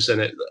surface than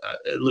it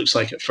looks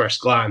like at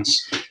first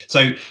glance.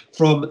 So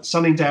from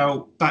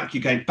Sunningdale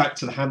you're going back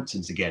to the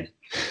Hamptons again.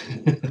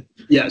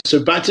 Yeah,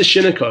 so back to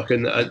Shinnecock,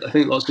 and I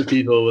think lots of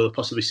people will have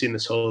possibly seen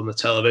this hole on the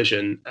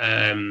television.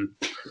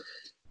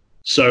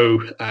 So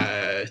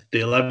the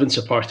 11's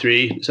a par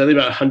 3. It's only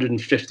about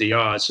 150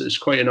 yards, so it's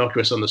quite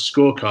innocuous on the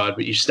scorecard,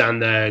 but you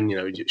stand there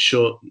and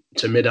short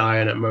to mid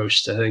iron at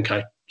most. I think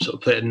I sort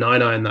of played a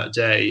 9-iron that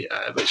day,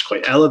 but it's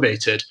quite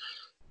elevated.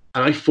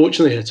 And I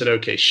fortunately hit an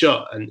okay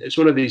shot. And it's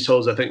one of these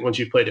holes, I think once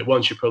you've played it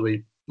once, you're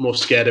probably more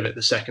scared of it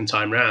the second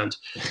time round.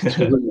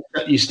 So when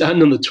you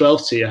stand on the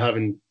 12th tee,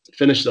 having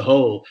finished the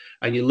hole,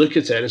 and you look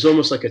at it, and it's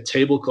almost like a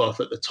tablecloth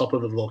at the top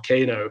of a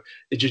volcano.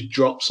 It just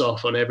drops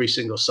off on every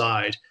single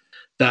side.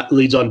 That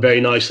leads on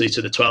very nicely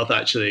to the 12th,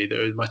 actually.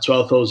 My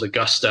 12th hole is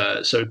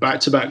Augusta. So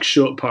back-to-back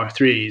short par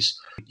 3s.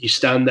 You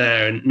stand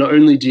there, and not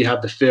only do you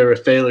have the fear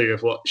of failure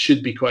of what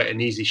should be quite an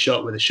easy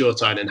shot with a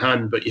short iron in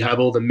hand, but you have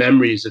all the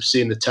memories of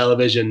seeing the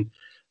television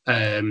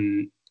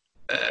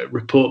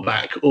report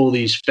back all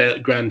these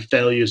grand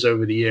failures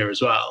over the year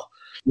as well.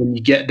 When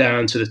you get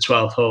down to the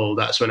 12th hole,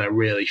 that's when I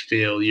really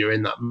feel you're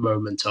in that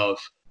moment of,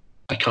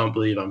 I can't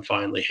believe I'm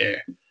finally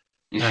here.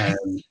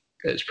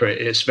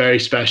 It's very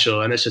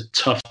special, and it's a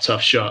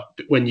tough shot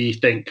when you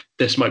think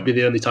this might be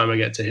the only time I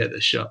get to hit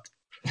this shot.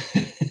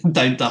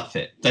 Don't duff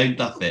it.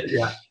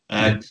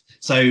 Yeah.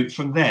 So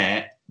from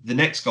there, the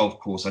next golf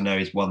course I know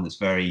is one that's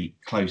very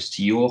close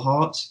to your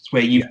heart. It's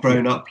where you've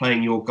grown up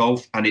playing your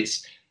golf, and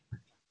it's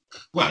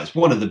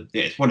one of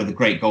the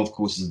great golf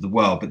courses of the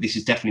world. But this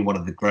is definitely one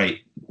of the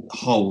great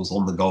holes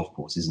on the golf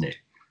course, isn't it?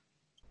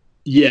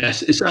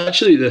 Yes, it's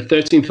actually the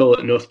 13th hole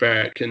at North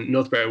Berwick, and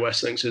North Berwick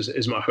West Links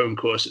is my home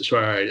course. It's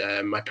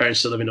where my parents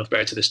still live in North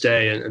Berwick to this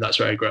day, and that's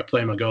where I grew up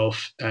playing my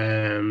golf.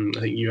 I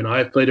think you and I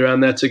have played around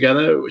there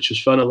together, which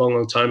was fun a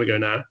long time ago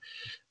now.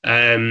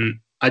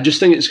 I just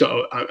think it's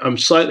got, I'm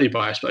slightly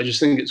biased, but I just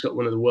think it's got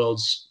one of the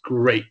world's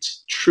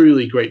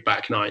truly great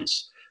back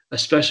nines,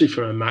 especially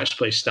from a match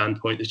play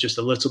standpoint. There's just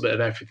a little bit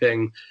of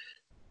everything.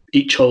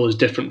 Each hole is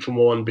different from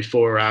one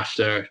before or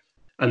after.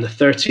 And the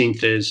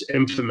 13th is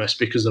infamous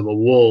because of a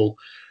wall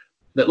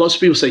that lots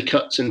of people say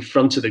cuts in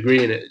front of the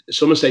green.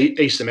 It's almost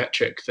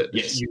asymmetric, that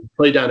you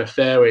play down a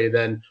fairway,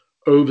 then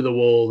over the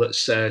wall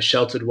that's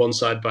sheltered one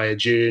side by a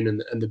dune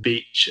and the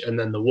beach, and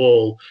then the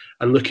wall.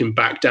 And looking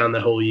back down the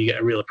hole, you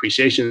get a real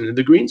appreciation. And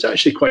the green's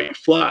actually quite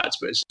flat,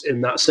 but it's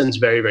in that sense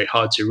very, very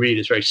hard to read.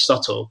 It's very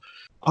subtle.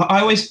 I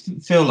always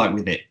feel like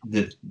with it,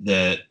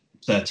 the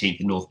 13th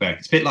in North Berwick,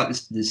 it's a bit like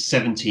the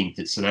 17th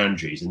at St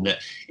Andrews, and that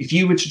if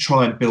you were to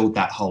try and build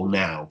that hole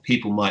now,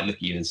 people might look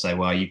at you and say,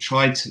 well, you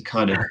tried to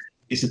kind of,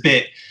 it's a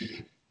bit,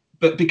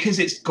 but because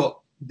it's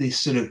got this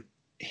sort of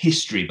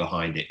history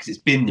behind it, because it's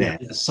been there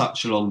for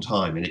such a long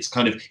time, and it's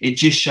kind of, it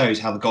just shows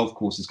how the golf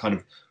course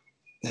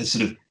has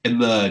sort of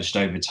emerged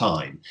over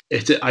time.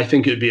 I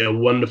think it would be a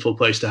wonderful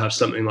place to have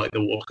something like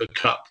the Walker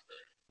Cup,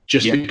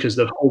 just because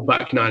the whole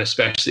back nine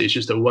especially is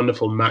just a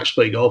wonderful match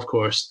play golf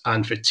course.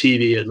 And for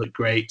TV, it looked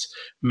great,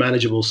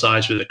 manageable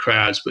size with the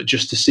crowds. But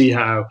just to see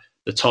how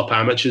the top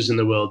amateurs in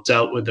the world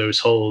dealt with those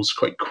holes,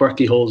 quite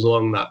quirky holes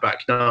along that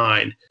back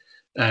nine,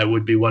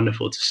 would be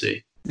wonderful to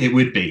see. It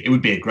would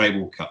be a great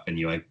Walker Cup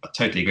venue. I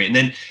totally agree. And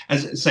then,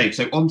 as I say,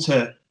 so on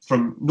to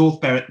from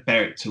North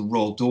Berwick to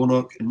Royal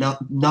Dornoch,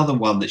 another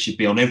one that should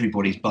be on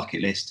everybody's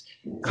bucket list.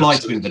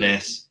 Clyde to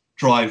Inverness,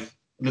 drive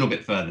a little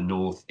bit further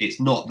north. It's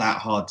not that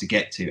hard to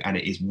get to, and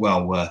it is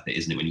well worth it,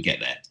 isn't it, when you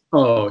get there?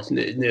 Oh,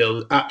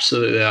 Neil,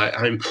 absolutely.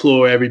 I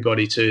implore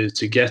everybody to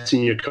get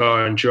in your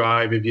car and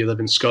drive if you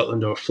live in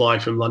Scotland, or fly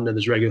from London.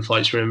 There's regular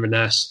flights from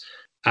Inverness.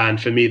 And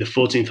for me, the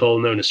 14th hole,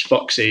 known as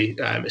Foxy,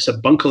 it's a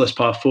bunkerless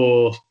par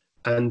 4,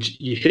 and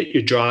you hit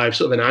your drive,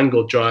 sort of an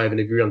angled drive,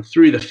 and if you run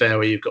through the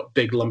fairway, you've got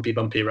big, lumpy,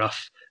 bumpy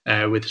rough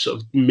with sort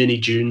of mini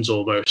dunes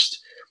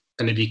almost.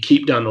 And if you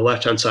keep down the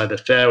left-hand side of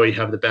the fairway, you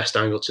have the best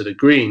angle to the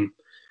green.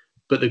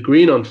 But the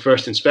green on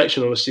first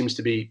inspection almost seems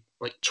to be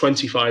like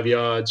 25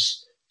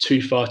 yards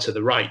too far to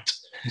the right.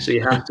 So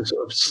you have to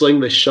sort of sling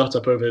this shot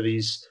up over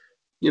these,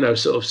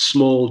 sort of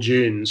small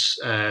dunes,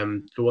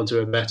 for want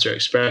of a better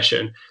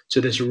expression, to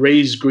this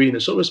raised green.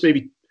 It's almost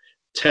maybe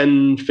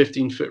 10,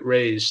 15 foot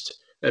raised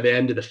at the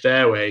end of the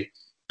fairway.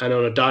 and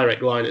on a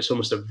direct line, it's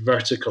almost a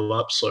vertical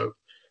upslope.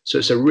 So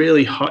it's a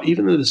really hard,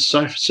 even though the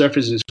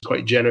surface is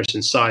quite generous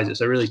in size,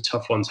 it's a really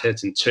tough one to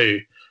hit in two.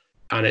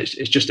 And it's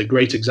just a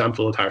great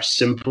example of how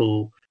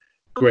simple,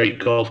 great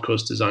golf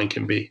course design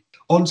can be.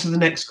 On to the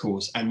next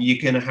course, and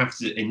you're going to have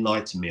to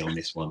enlighten me on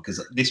this one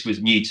because this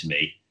was new to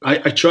me. I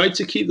tried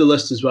to keep the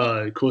list as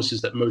well,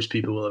 courses that most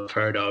people will have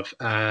heard of.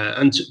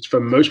 And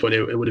from most point,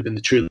 it would have been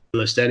the true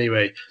list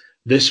anyway.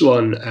 This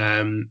one,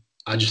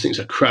 I just think it's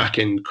a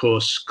cracking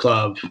course,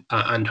 club,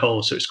 and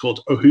hole. So it's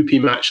called Ohupi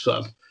Match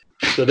Club.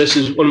 So this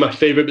is one of my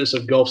favorite bits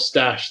of golf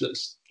stash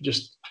that's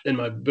just in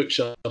my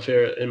bookshelf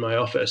here in my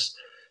office.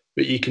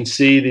 But you can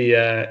see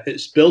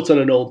it's built on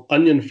an old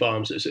onion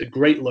farm, so it's a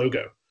great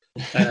logo.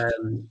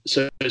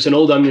 So it's an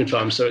old onion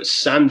farm, so it's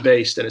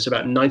sand-based, and it's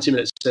about 90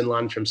 minutes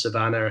inland from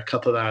Savannah, a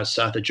couple of hours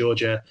south of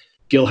Georgia.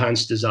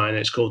 Gilhans design.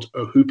 It's called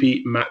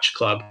Ohupi Match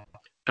Club,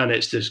 and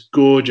it's this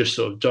gorgeous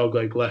sort of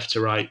dogleg left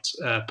to right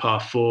par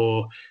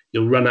 4.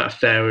 You'll run out of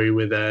fairway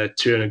with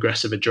too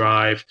aggressive a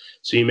drive,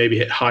 so you maybe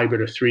hit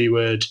hybrid or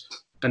 3-wood,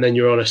 and then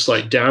you're on a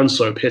slight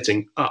downslope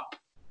hitting up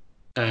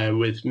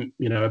with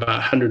about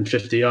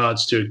 150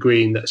 yards to a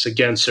green that's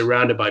again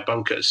surrounded by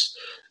bunkers,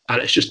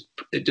 and it's just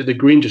the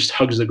green just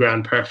hugs the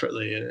ground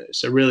perfectly, and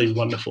it's a really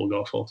wonderful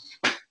golf hole.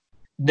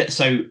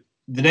 So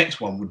the next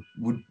one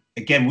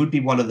would be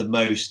one of the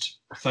most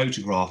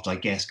photographed, I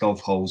guess, golf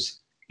holes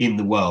in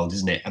the world,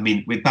 isn't it? I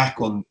mean, we're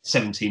back on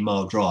 17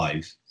 Mile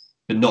Drive,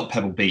 but not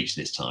Pebble Beach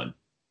this time.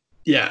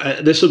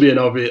 Yeah, this will be an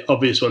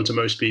obvious one to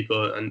most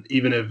people, and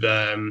even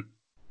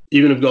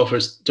if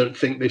golfers don't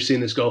think they've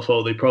seen this golf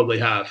hole, they probably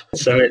have.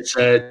 So it's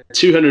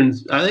 200.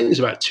 I think it's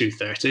about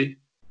 230.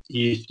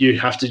 You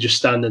have to just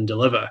stand and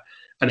deliver,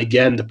 and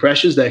again, the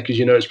pressure's there because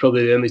it's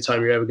probably the only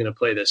time you're ever going to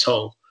play this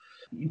hole.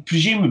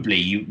 Presumably,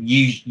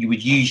 you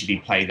would usually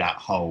play that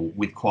hole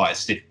with quite a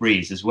stiff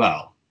breeze as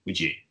well, would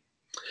you?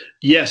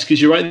 Yes,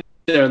 because you're right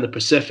there in the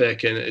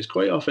Pacific, and it's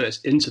quite often it's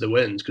into the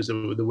wind because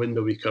the wind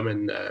will be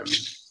coming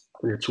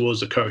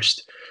towards the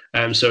coast.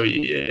 So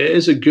it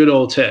is a good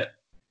old hit.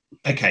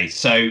 Okay,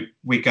 so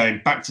we're going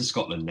back to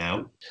Scotland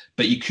now,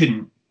 but you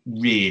couldn't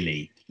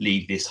really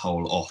leave this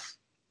hole off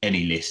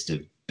any list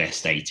of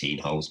best 18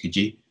 holes, could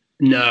you?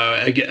 No,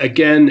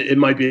 again, it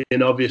might be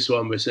an obvious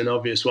one, but it's an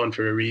obvious one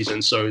for a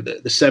reason. So the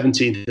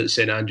 17th at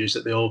St Andrews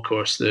at the Old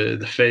Course,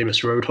 the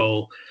famous road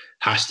hole,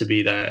 has to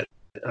be there.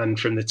 And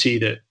from the tee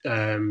that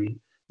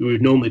we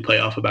would normally play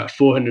off about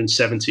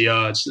 470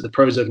 yards, the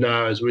pros have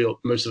now, as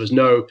most of us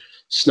know,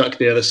 snuck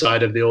the other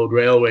side of the old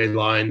railway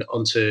line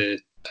onto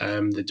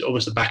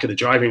almost the back of the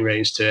driving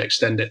range to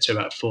extend it to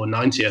about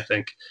 490, I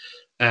think.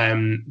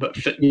 But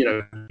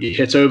you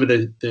hit over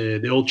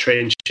the old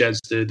train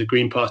sheds, the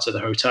green part of the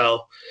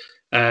hotel.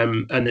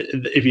 And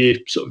if you're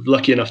sort of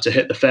lucky enough to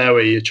hit the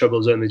fairway, your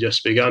trouble's only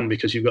just begun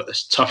because you've got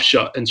this tough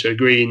shot into a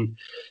green.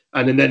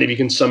 And then if you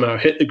can somehow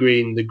hit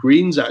the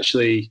green's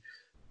actually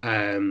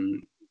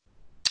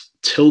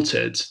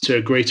tilted to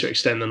a greater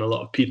extent than a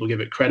lot of people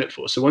give it credit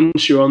for. So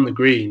once you're on the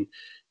green,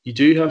 you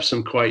do have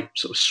some quite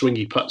sort of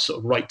swingy putts, sort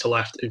of right to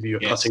left if you're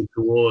putting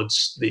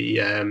towards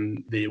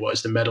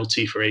the medal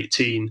tee for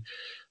 18.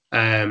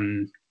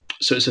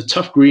 So it's a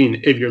tough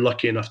green if you're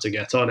lucky enough to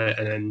get on it.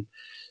 And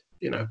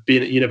then,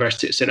 being at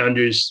University at St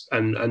Andrews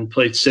and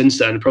played since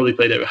then, probably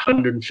played it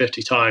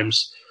 150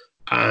 times.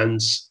 And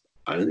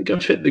I don't think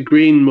I've hit the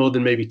green more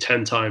than maybe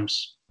 10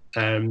 times,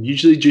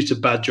 usually due to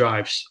bad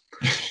drives.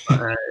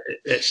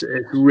 It's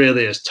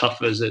really as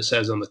tough as it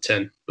says on the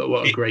tin, but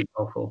what a great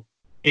golf hole.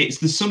 It's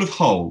the sort of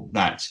hole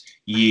that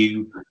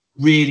you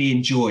really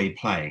enjoy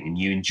playing and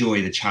you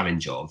enjoy the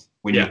challenge of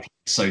when you're playing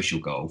social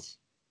golf.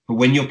 But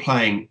when you're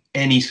playing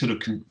any sort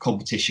of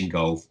competition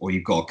golf, or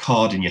you've got a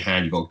card in your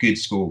hand, you've got a good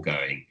score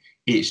going,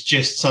 it's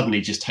just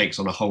suddenly just takes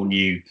on a whole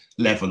new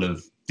level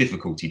of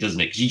difficulty, doesn't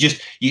it? Because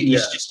you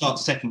just start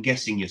second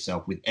guessing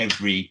yourself with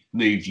every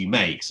move you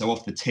make. So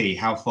off the tee,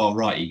 how far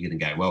right are you going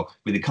to go? Well,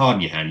 with a card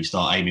in your hand, you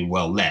start aiming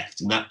well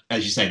left, and that,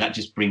 as you say, that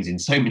just brings in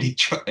so many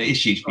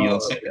issues for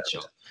your second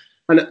shot.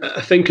 And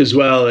I think as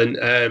well,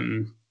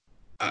 and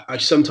I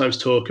sometimes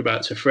talk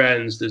about to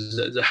friends,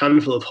 there's a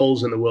handful of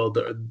holes in the world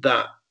that are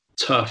that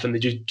tough, and they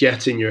just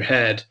get in your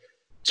head.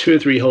 2 or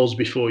 3 holes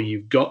before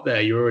you've got there,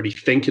 you're already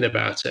thinking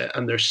about it,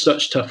 and they're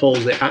such tough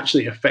holes, they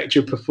actually affect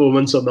your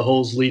performance on the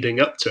holes leading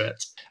up to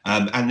it.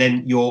 And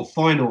then your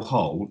final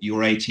hole,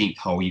 your 18th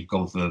hole, you've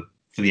gone for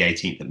the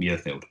 18th at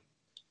Muirfield.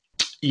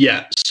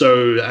 Yeah,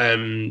 so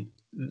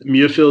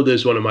Muirfield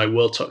is one of my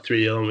world top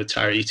 3, along with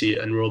Tahiti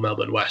and Royal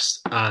Melbourne West.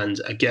 And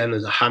again,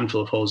 there's a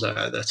handful of holes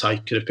that I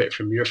could have picked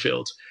from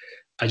Muirfield.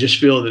 I just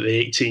feel that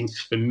the 18th,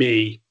 for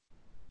me,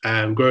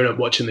 growing up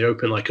watching the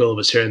Open like all of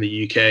us here in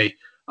the UK,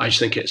 I just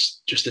think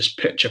it's just this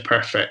picture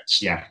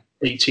perfect.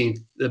 18th,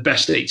 the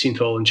best 18th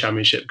hole in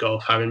Championship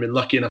golf, having been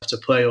lucky enough to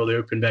play all the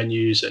Open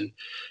venues, and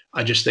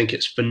I just think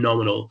it's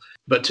phenomenal.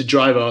 But to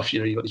drive off,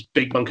 you've got these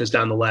big bunkers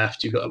down the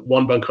left, you've got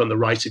one bunker on the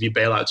right if you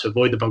bail out to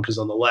avoid the bunkers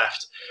on the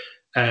left.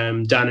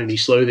 Down in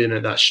East Lothian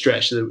at that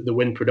stretch, the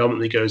wind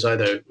predominantly goes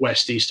either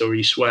west-east or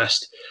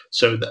east-west,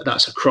 so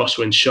that's a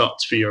crosswind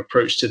shot for your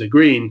approach to the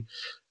green.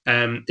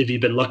 if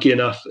you've been lucky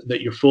enough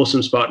that your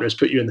foursomes partner has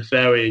put you in the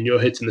fairway and you're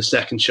hitting the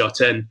second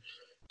shot in,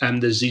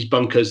 and there's these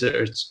bunkers that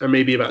are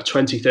maybe about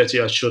 20, 30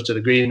 yards short of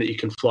the green that you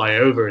can fly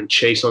over and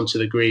chase onto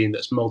the green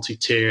that's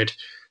multi-tiered.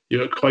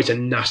 You've got quite a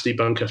nasty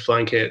bunker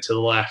flanking it to the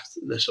left,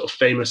 the sort of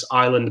famous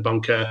island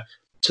bunker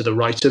to the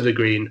right of the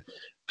green.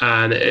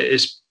 And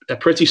it's a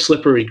pretty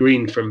slippery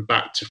green from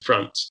back to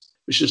front,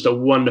 which is just a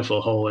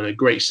wonderful hole and a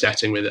great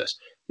setting with it.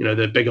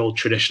 The big old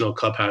traditional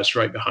clubhouse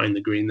right behind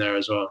the green there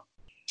as well.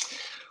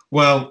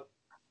 Well,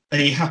 are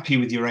you happy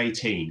with your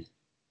 18?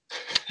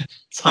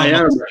 I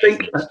am.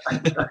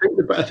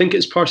 I think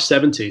it's par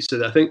 70.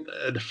 So I think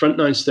the front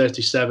nine's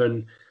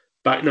 37,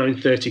 back nine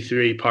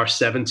 33, par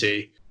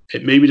 70.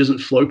 It maybe doesn't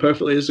flow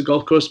perfectly as a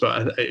golf course,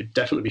 but it'd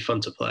definitely be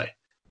fun to play.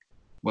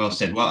 Well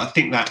said. Well, I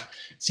think that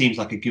seems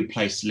like a good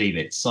place to leave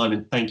it.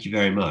 Simon, thank you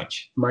very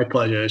much. My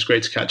pleasure. It's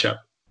great to catch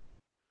up.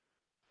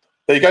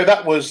 There you go.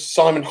 That was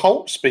Simon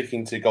Holt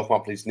speaking to Golf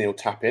Monthly's Neil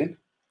Tappin.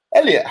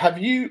 Elliot, have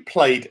you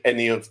played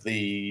any of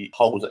the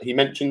holes that he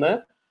mentioned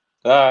there?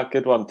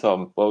 Good one,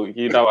 Tom. Well,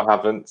 I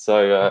haven't.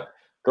 So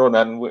go on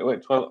then.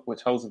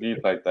 Which holes have you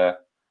played there?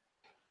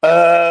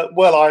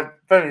 Well, I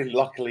very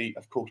luckily,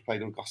 of course,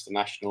 played Augusta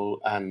National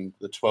and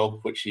the 12,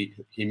 which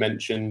he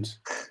mentioned.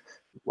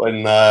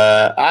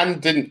 I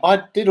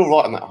did all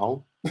right on that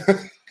hole,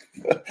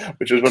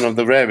 which was one of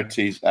the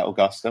rarities at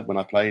Augusta when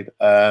I played,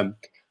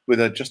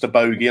 with just a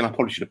bogey, and I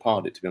probably should have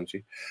parred it, to be honest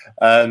with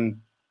you.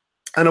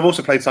 And I've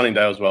also played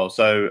Sunningdale as well,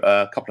 so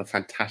a couple of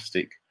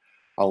fantastic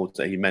holes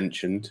that he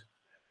mentioned.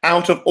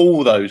 Out of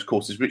all those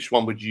courses, which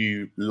one would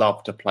you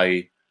love to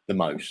play the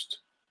most?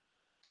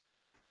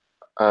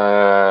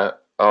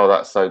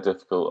 That's so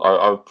difficult.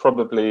 I would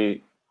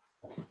probably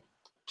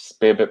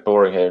be a bit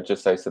boring here and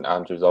just say St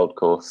Andrews Old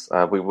Course.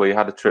 We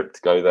had a trip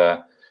to go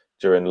there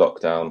during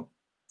lockdown,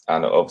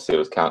 and obviously it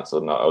was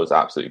cancelled, and I was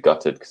absolutely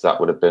gutted because that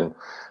would have been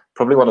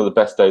probably one of the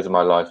best days of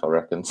my life, I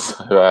reckon.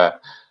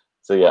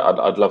 So yeah,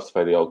 I'd love to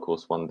play the Old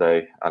Course one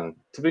day. And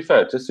to be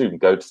fair, just even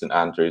go to St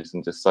Andrews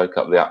and just soak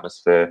up the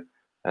atmosphere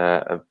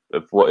of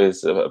what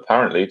is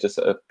apparently just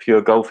a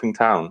pure golfing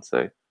town.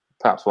 So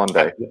perhaps one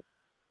day.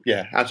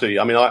 Yeah, absolutely.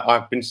 I mean,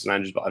 I've been to St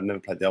Andrews, but I've never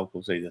played the Old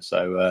Course either.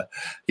 So,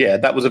 yeah,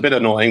 that was a bit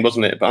annoying,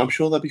 wasn't it? But I'm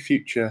sure there'll be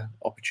future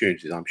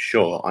opportunities. I'm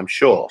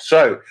sure.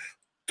 So,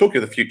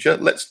 talking of the future,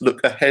 let's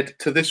look ahead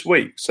to this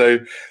week. So,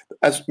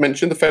 as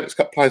mentioned, the FedEx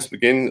Cup Playoffs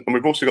begin, and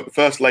we've also got the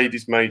first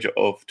Ladies Major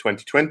of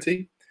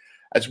 2020,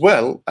 as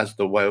well as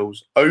the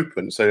Wales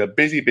Open. So, a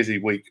busy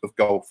week of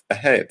golf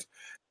ahead.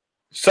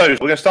 So we're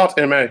going to start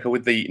in America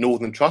with the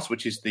Northern Trust,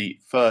 which is the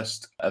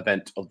first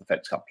event of the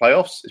FedEx Cup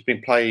Playoffs. It's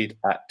been played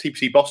at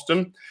TPC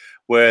Boston,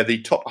 where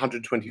the top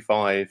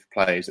 125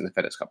 players in the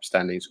FedEx Cup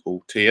standings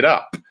all tee it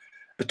up.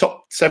 The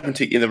top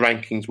 70 in the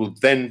rankings will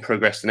then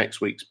progress to next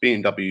week's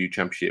BMW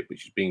Championship,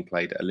 which is being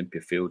played at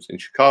Olympia Fields in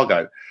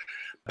Chicago.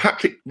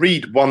 Patrick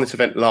Reed won this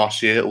event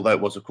last year, although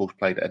it was, of course,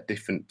 played at a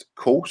different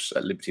course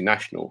at Liberty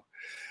National.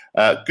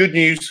 Good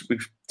news,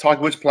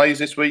 Tiger Woods plays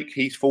this week.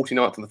 He's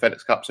 49th on the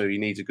FedEx Cup, so he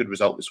needs a good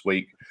result this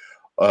week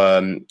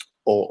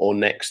or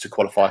next to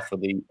qualify for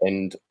the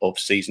end of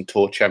season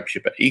tour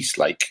championship at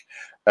Eastlake.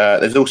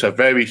 There's also a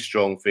very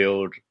strong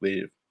field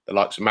with the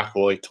likes of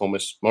McIlroy,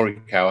 Thomas,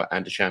 Morikawa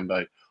and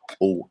DeChambeau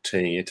all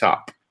teeing it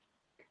up.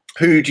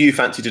 Who do you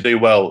fancy to do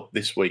well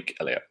this week,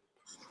 Elliot?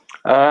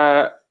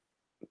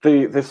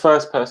 The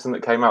first person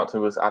that came out to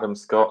me was Adam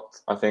Scott.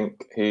 I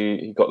think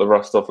he got the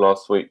rust off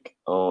last week,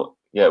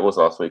 yeah, it was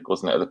last week,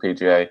 wasn't it, at the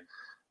PGA?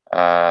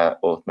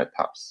 Or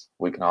perhaps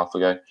a week and a half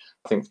ago.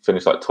 I think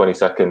finished like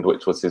 22nd,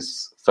 which was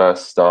his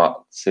first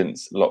start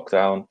since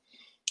lockdown.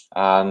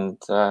 And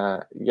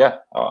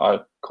I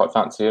quite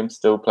fancy him.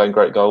 Still playing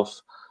great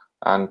golf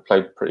and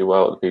played pretty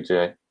well at the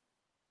PGA.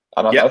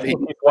 And I think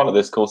he won at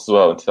this course as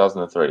well in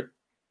 2003.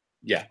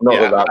 Yeah.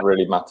 Not that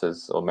really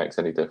matters or makes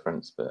any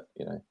difference, but,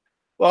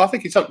 Well, I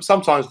think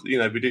sometimes, we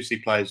do see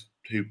players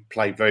who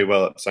play very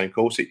well at the same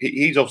course.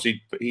 He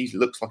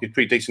looks like a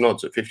pretty decent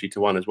odds at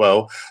 50-1 as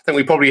well. I think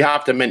we probably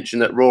have to mention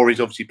that Rory's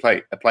obviously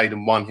played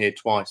and won here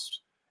twice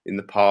in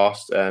the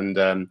past,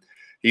 and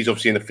he's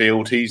obviously in the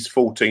field. He's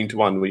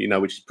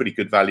 14-1, which is pretty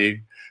good value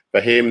for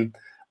him.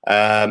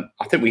 I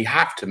think we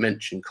have to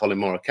mention Colin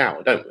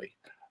Morikawa, don't we?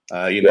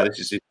 This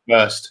is his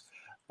first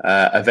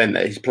event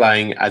that he's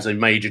playing as a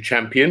major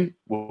champion.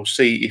 We'll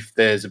see if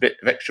there's a bit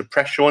of extra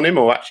pressure on him,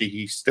 or actually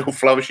he still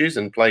flourishes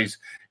and plays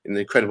in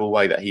the incredible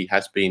way that he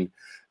has been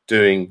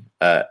doing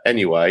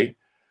anyway.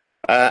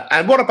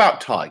 And what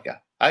about Tiger?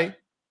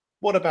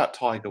 What about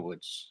Tiger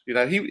Woods?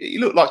 He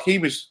looked like he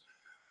was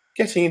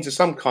getting into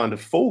some kind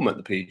of form at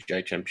the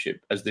PGA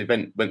Championship as the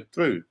event went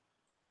through.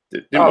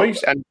 And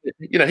he's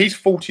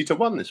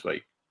 40-1 this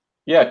week.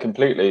 Yeah,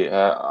 completely.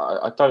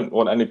 I don't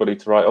want anybody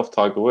to write off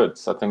Tiger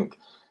Woods. I think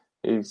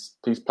he's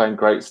playing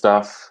great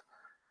stuff.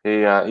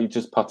 He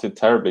just putted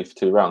terribly for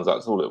 2 rounds.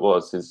 That's all it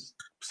was. His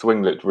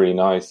swing looked really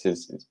nice.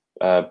 His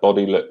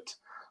body looked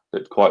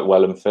quite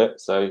well and fit.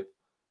 So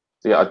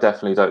yeah, I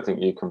definitely don't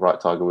think you can write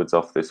Tiger Woods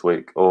off this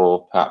week,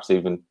 or perhaps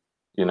even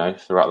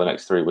throughout the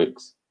next 3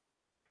 weeks.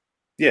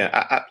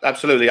 Yeah,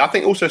 absolutely. I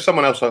think also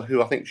someone else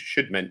who I think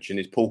should mention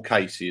is Paul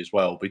Casey as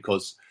well,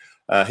 because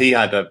he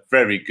had a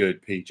very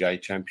good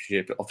PGA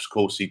Championship. Of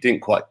course, he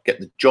didn't quite get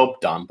the job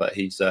done, but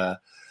he's,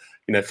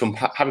 from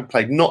having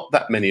played not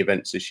that many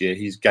events this year,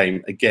 his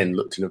game again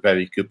looked in a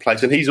very good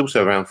place, and he's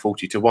also around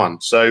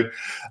 40-1. So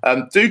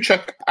do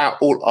check out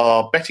all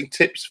our betting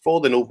tips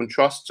for the Northern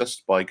Trust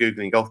just by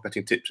googling golf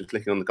betting tips and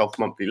clicking on the Golf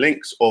Monthly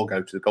links, or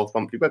go to the Golf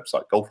Monthly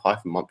website,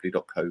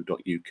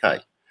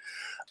 golf-monthly.co.uk.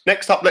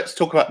 Next up, let's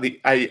talk about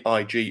the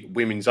AIG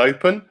Women's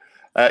Open.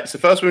 It's the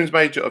first women's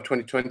major of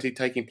 2020,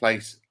 taking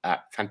place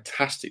at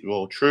fantastic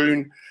Royal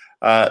Troon.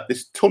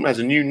 This tournament has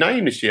a new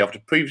name this year after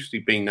previously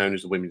being known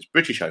as the Women's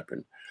British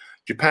Open.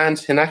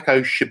 Japan's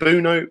Hinako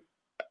Shibuno,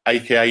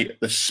 aka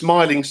the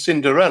Smiling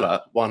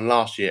Cinderella, won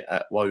last year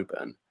at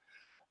Woburn.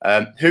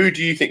 Who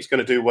do you think is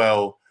going to do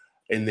well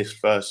in this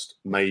first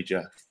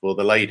major for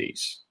the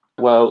ladies?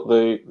 Well,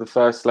 the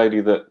first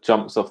lady that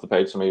jumps off the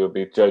page for me would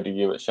be Jodie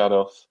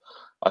Hewitt-Shadoff.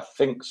 I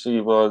think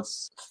she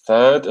was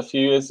third a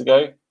few years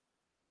ago,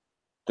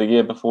 the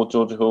year before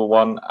Georgia Hall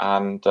won,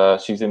 and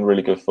she's in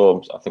really good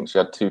form. I think she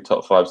had 2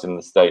 top 5s in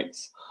the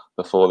States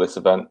before this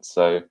event.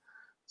 So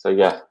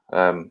yeah,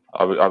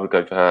 I would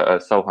go for her, a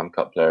Solheim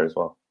Cup player as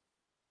well.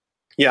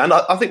 Yeah, and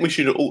I think we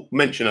should all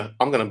mention,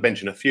 I'm going to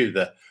mention a few of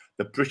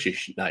the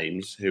British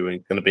names who are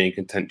going to be in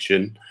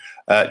contention.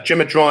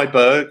 Gemma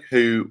Dryburgh,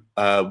 who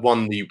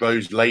won the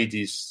Rose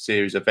Ladies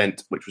Series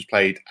event, which was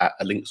played at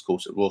a links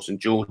course at Royal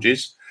St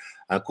George's.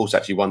 Of course,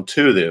 actually won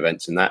 2 of the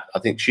events in that. I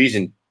think she's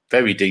in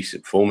very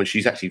decent form, and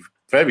she's actually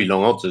very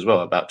long odds as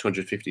well, about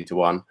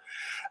 250-1.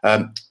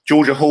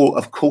 Georgia Hall,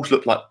 of course,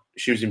 looked like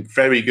she was in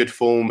very good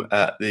form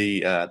at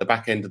the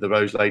back end of the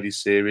Rose Ladies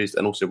Series,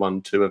 and also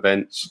won 2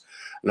 events.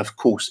 And of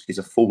course, is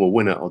a former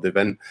winner of the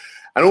event.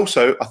 And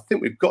also, I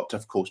think we've got to,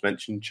 of course,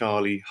 mention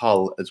Charlie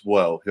Hull as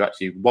well, who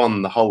actually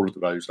won the whole of the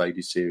Rose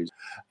Ladies Series,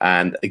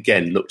 and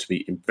again looked to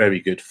be in very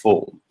good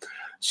form.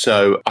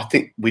 So I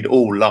think we'd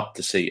all love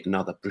to see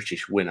another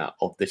British winner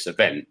of this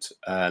event.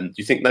 Do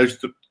you think those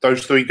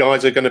 3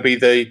 guys are going to be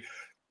the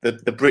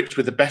Brits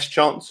with the best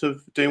chance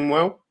of doing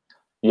well?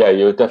 Yeah,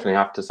 you would definitely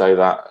have to say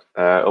that.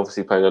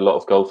 Obviously played a lot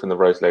of golf in the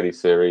Rose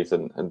Ladies Series,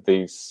 and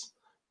these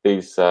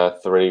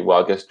 3,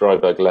 well, I guess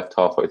Dryburgh left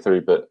halfway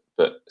through, but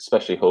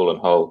especially Hall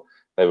and Hull,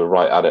 they were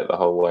right at it the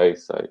whole way.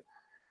 So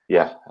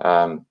yeah,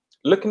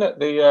 looking at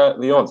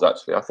the odds,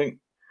 actually, I think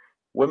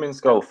women's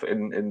golf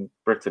in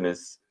Britain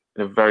is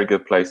in a very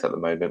good place at the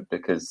moment,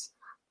 because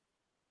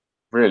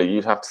really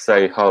you'd have to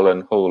say Hull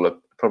and Hall are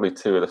probably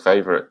 2 of the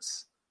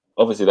favourites.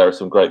 Obviously there are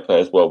some great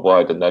players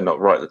worldwide and they're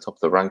not right at the top of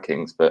the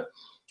rankings, but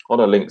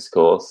on a links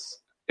course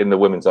in the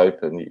Women's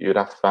Open, you'd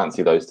have to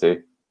fancy those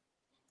 2.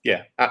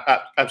 Yeah,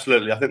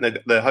 absolutely. I think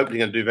they're hopefully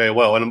going to do very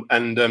well.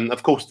 And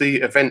of course, the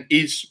event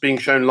is being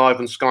shown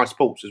live on Sky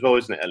Sports as well,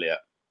 isn't it, Elliot?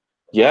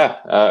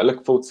 Yeah,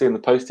 looking forward to seeing the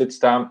postage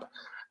stamp.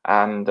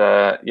 And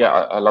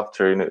I love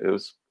Troon. It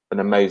was an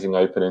amazing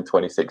Open in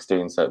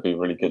 2016, so it'd be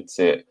really good to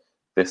see it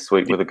this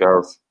week with the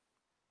girls.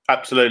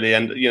 Absolutely,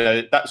 and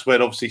that's where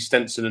obviously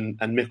Stenson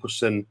and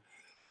Mickelson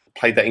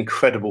played that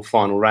incredible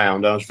final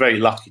round. I was very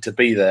lucky to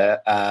be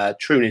there.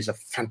 Troon is a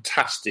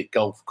fantastic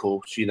golf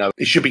course.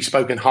 It should be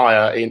spoken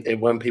higher in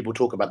when people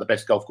talk about the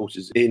best golf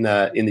courses in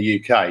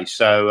the UK.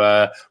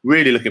 So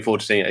really looking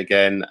forward to seeing it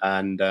again,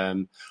 and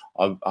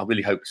I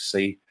really hope to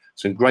see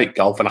some great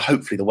golf, and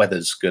hopefully the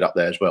weather's good up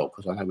there as well,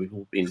 because I know we've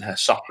all been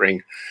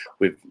suffering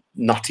with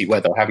nutty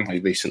weather, haven't we,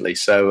 recently?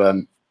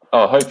 So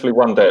hopefully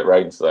one day it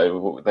rains,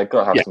 though. They've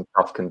got to have some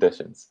tough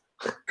conditions.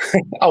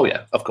 Oh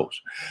yeah, of course.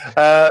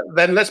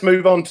 Then let's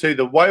move on to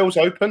the Wales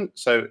Open.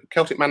 So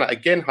Celtic Manor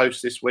again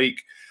hosts this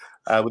week,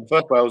 with the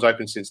first Wales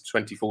Open since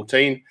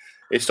 2014.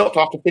 It stopped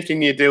after a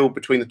 15-year deal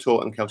between the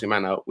tour and Celtic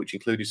Manor, which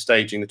included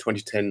staging the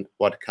 2010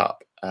 World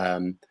Cup.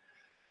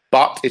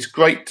 But it's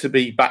great to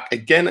be back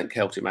again at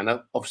Celtic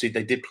Manor. Obviously,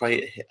 they did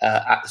play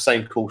at the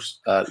same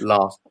course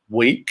last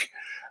week.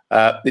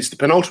 It's the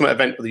penultimate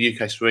event of the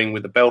UK swing,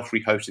 with the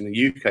Belfry hosting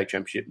the UK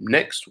Championship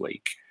next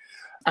week.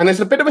 And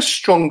there's a bit of a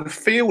stronger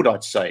field,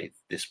 I'd say,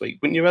 this week,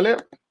 wouldn't you,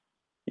 Elliot?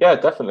 Yeah,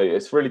 definitely.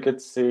 It's really good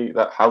to see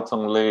that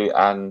Haotong Lee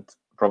and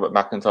Robert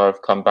McIntyre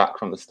have come back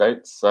from the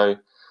States. So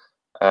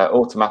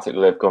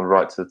automatically they've gone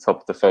right to the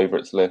top of the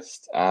favourites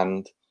list,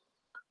 and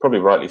probably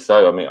rightly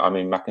so. I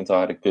mean,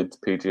 McIntyre had a good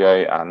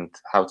PGA and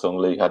Haotong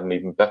Lee had an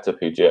even better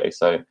PGA.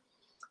 So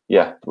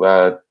yeah,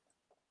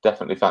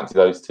 definitely fancy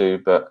those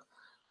 2. But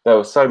there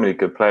were so many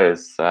good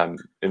players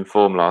in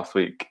form last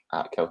week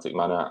at Celtic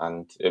Manor,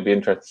 and it'd be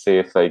interesting to see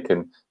if they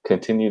can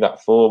continue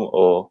that form,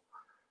 or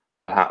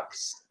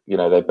perhaps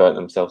they burnt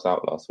themselves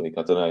out last week.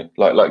 I don't know,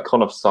 like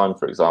Conor Syme,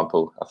 for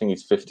example. I think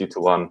he's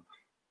 50-1,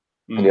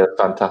 and he had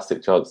a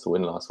fantastic chance to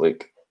win last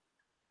week.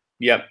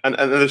 Yeah, and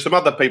there's some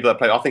other people that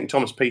played. I think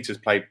Thomas Peters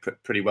played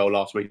pretty well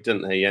last week,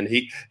 didn't he? And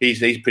he's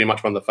pretty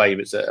much one of the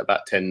favourites at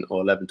about 10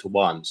 or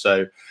 11-1.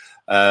 So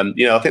I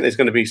think there's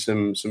going to be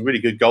some really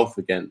good golf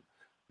again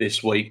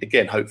this week.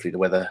 Again, hopefully the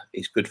weather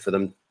is good for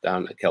them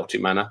down at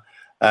Celtic Manor.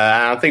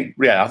 I think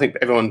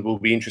everyone will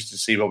be interested to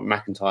see Robert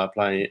McIntyre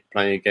playing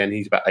again.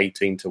 He's about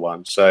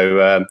 18-1.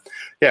 So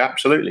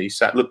absolutely.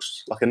 So that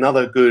looks like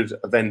another good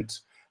event,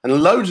 and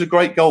loads of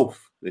great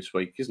golf this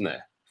week, isn't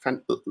there?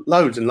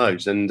 Loads and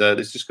loads, and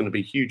there's just going to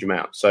be a huge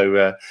amount.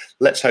 So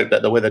let's hope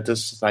that the weather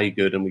does stay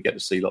good and we get to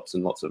see lots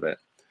and lots of it.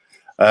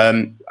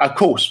 Of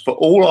course, for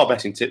all our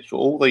betting tips for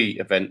all the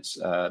events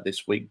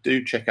this week,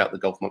 do check out the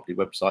Golf Monthly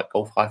website,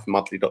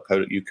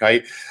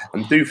 golf-monthly.co.uk,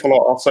 and do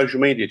follow our social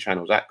media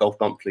channels at Golf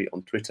Monthly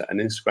on Twitter and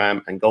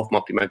Instagram, and Golf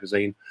Monthly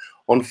Magazine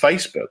on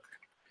Facebook.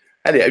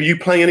 Elliot, are you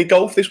playing any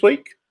golf this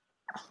week?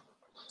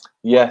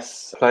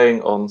 Yes,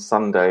 playing on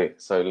Sunday,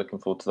 so looking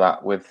forward to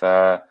that with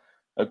a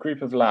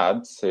group of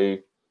lads who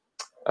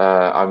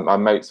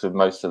I'm mates with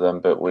most of them,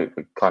 but we're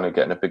kind of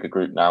getting a bigger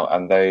group now,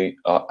 and they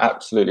are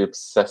absolutely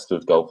obsessed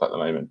with golf at the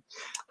moment.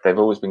 They've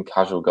always been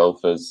casual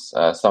golfers.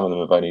 Some of them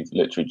have only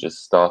literally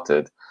just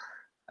started,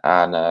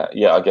 and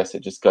I guess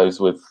it just goes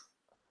with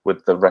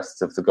the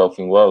rest of the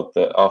golfing world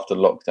that after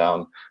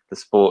lockdown, the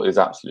sport is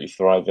absolutely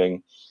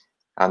thriving,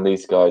 and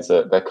these guys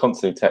they're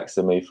constantly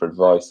texting me for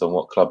advice on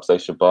what clubs they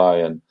should buy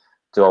and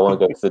do I want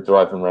to go to the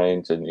driving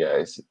range, and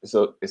it's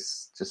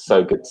just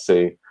so good to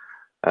see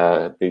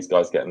these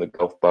guys getting the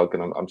golf bug,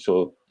 and I'm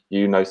sure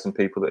you know some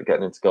people that are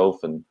getting into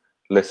golf, and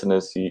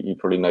listeners, you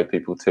probably know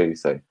people too.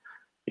 So,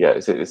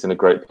 it's in a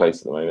great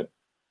place at the moment.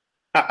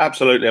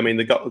 Absolutely. I mean,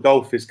 the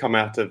golf has come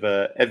out of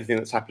everything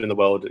that's happened in the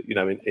world,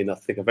 in I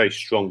think a very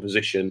strong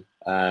position.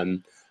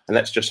 And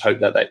let's just hope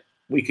that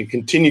we can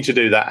continue to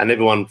do that, and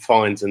everyone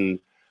finds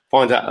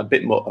out a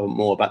bit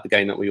more about the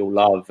game that we all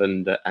love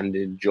and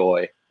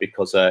enjoy,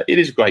 because it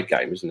is a great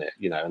game, isn't it?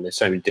 And there's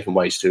so many different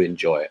ways to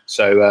enjoy it.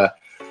 So.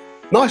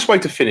 Nice way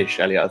to finish,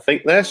 Elliot, I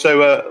think, there.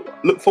 So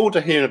look forward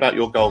to hearing about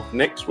your golf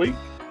next week.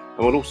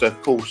 And we'll also, of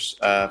course,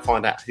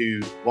 find out who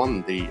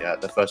won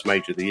the first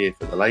major of the year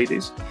for the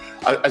ladies.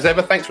 As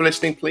ever, thanks for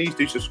listening. Please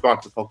do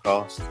subscribe to the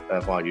podcast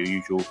via your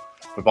usual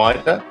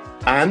provider.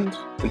 And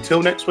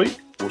until next week,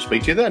 we'll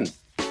speak to you then.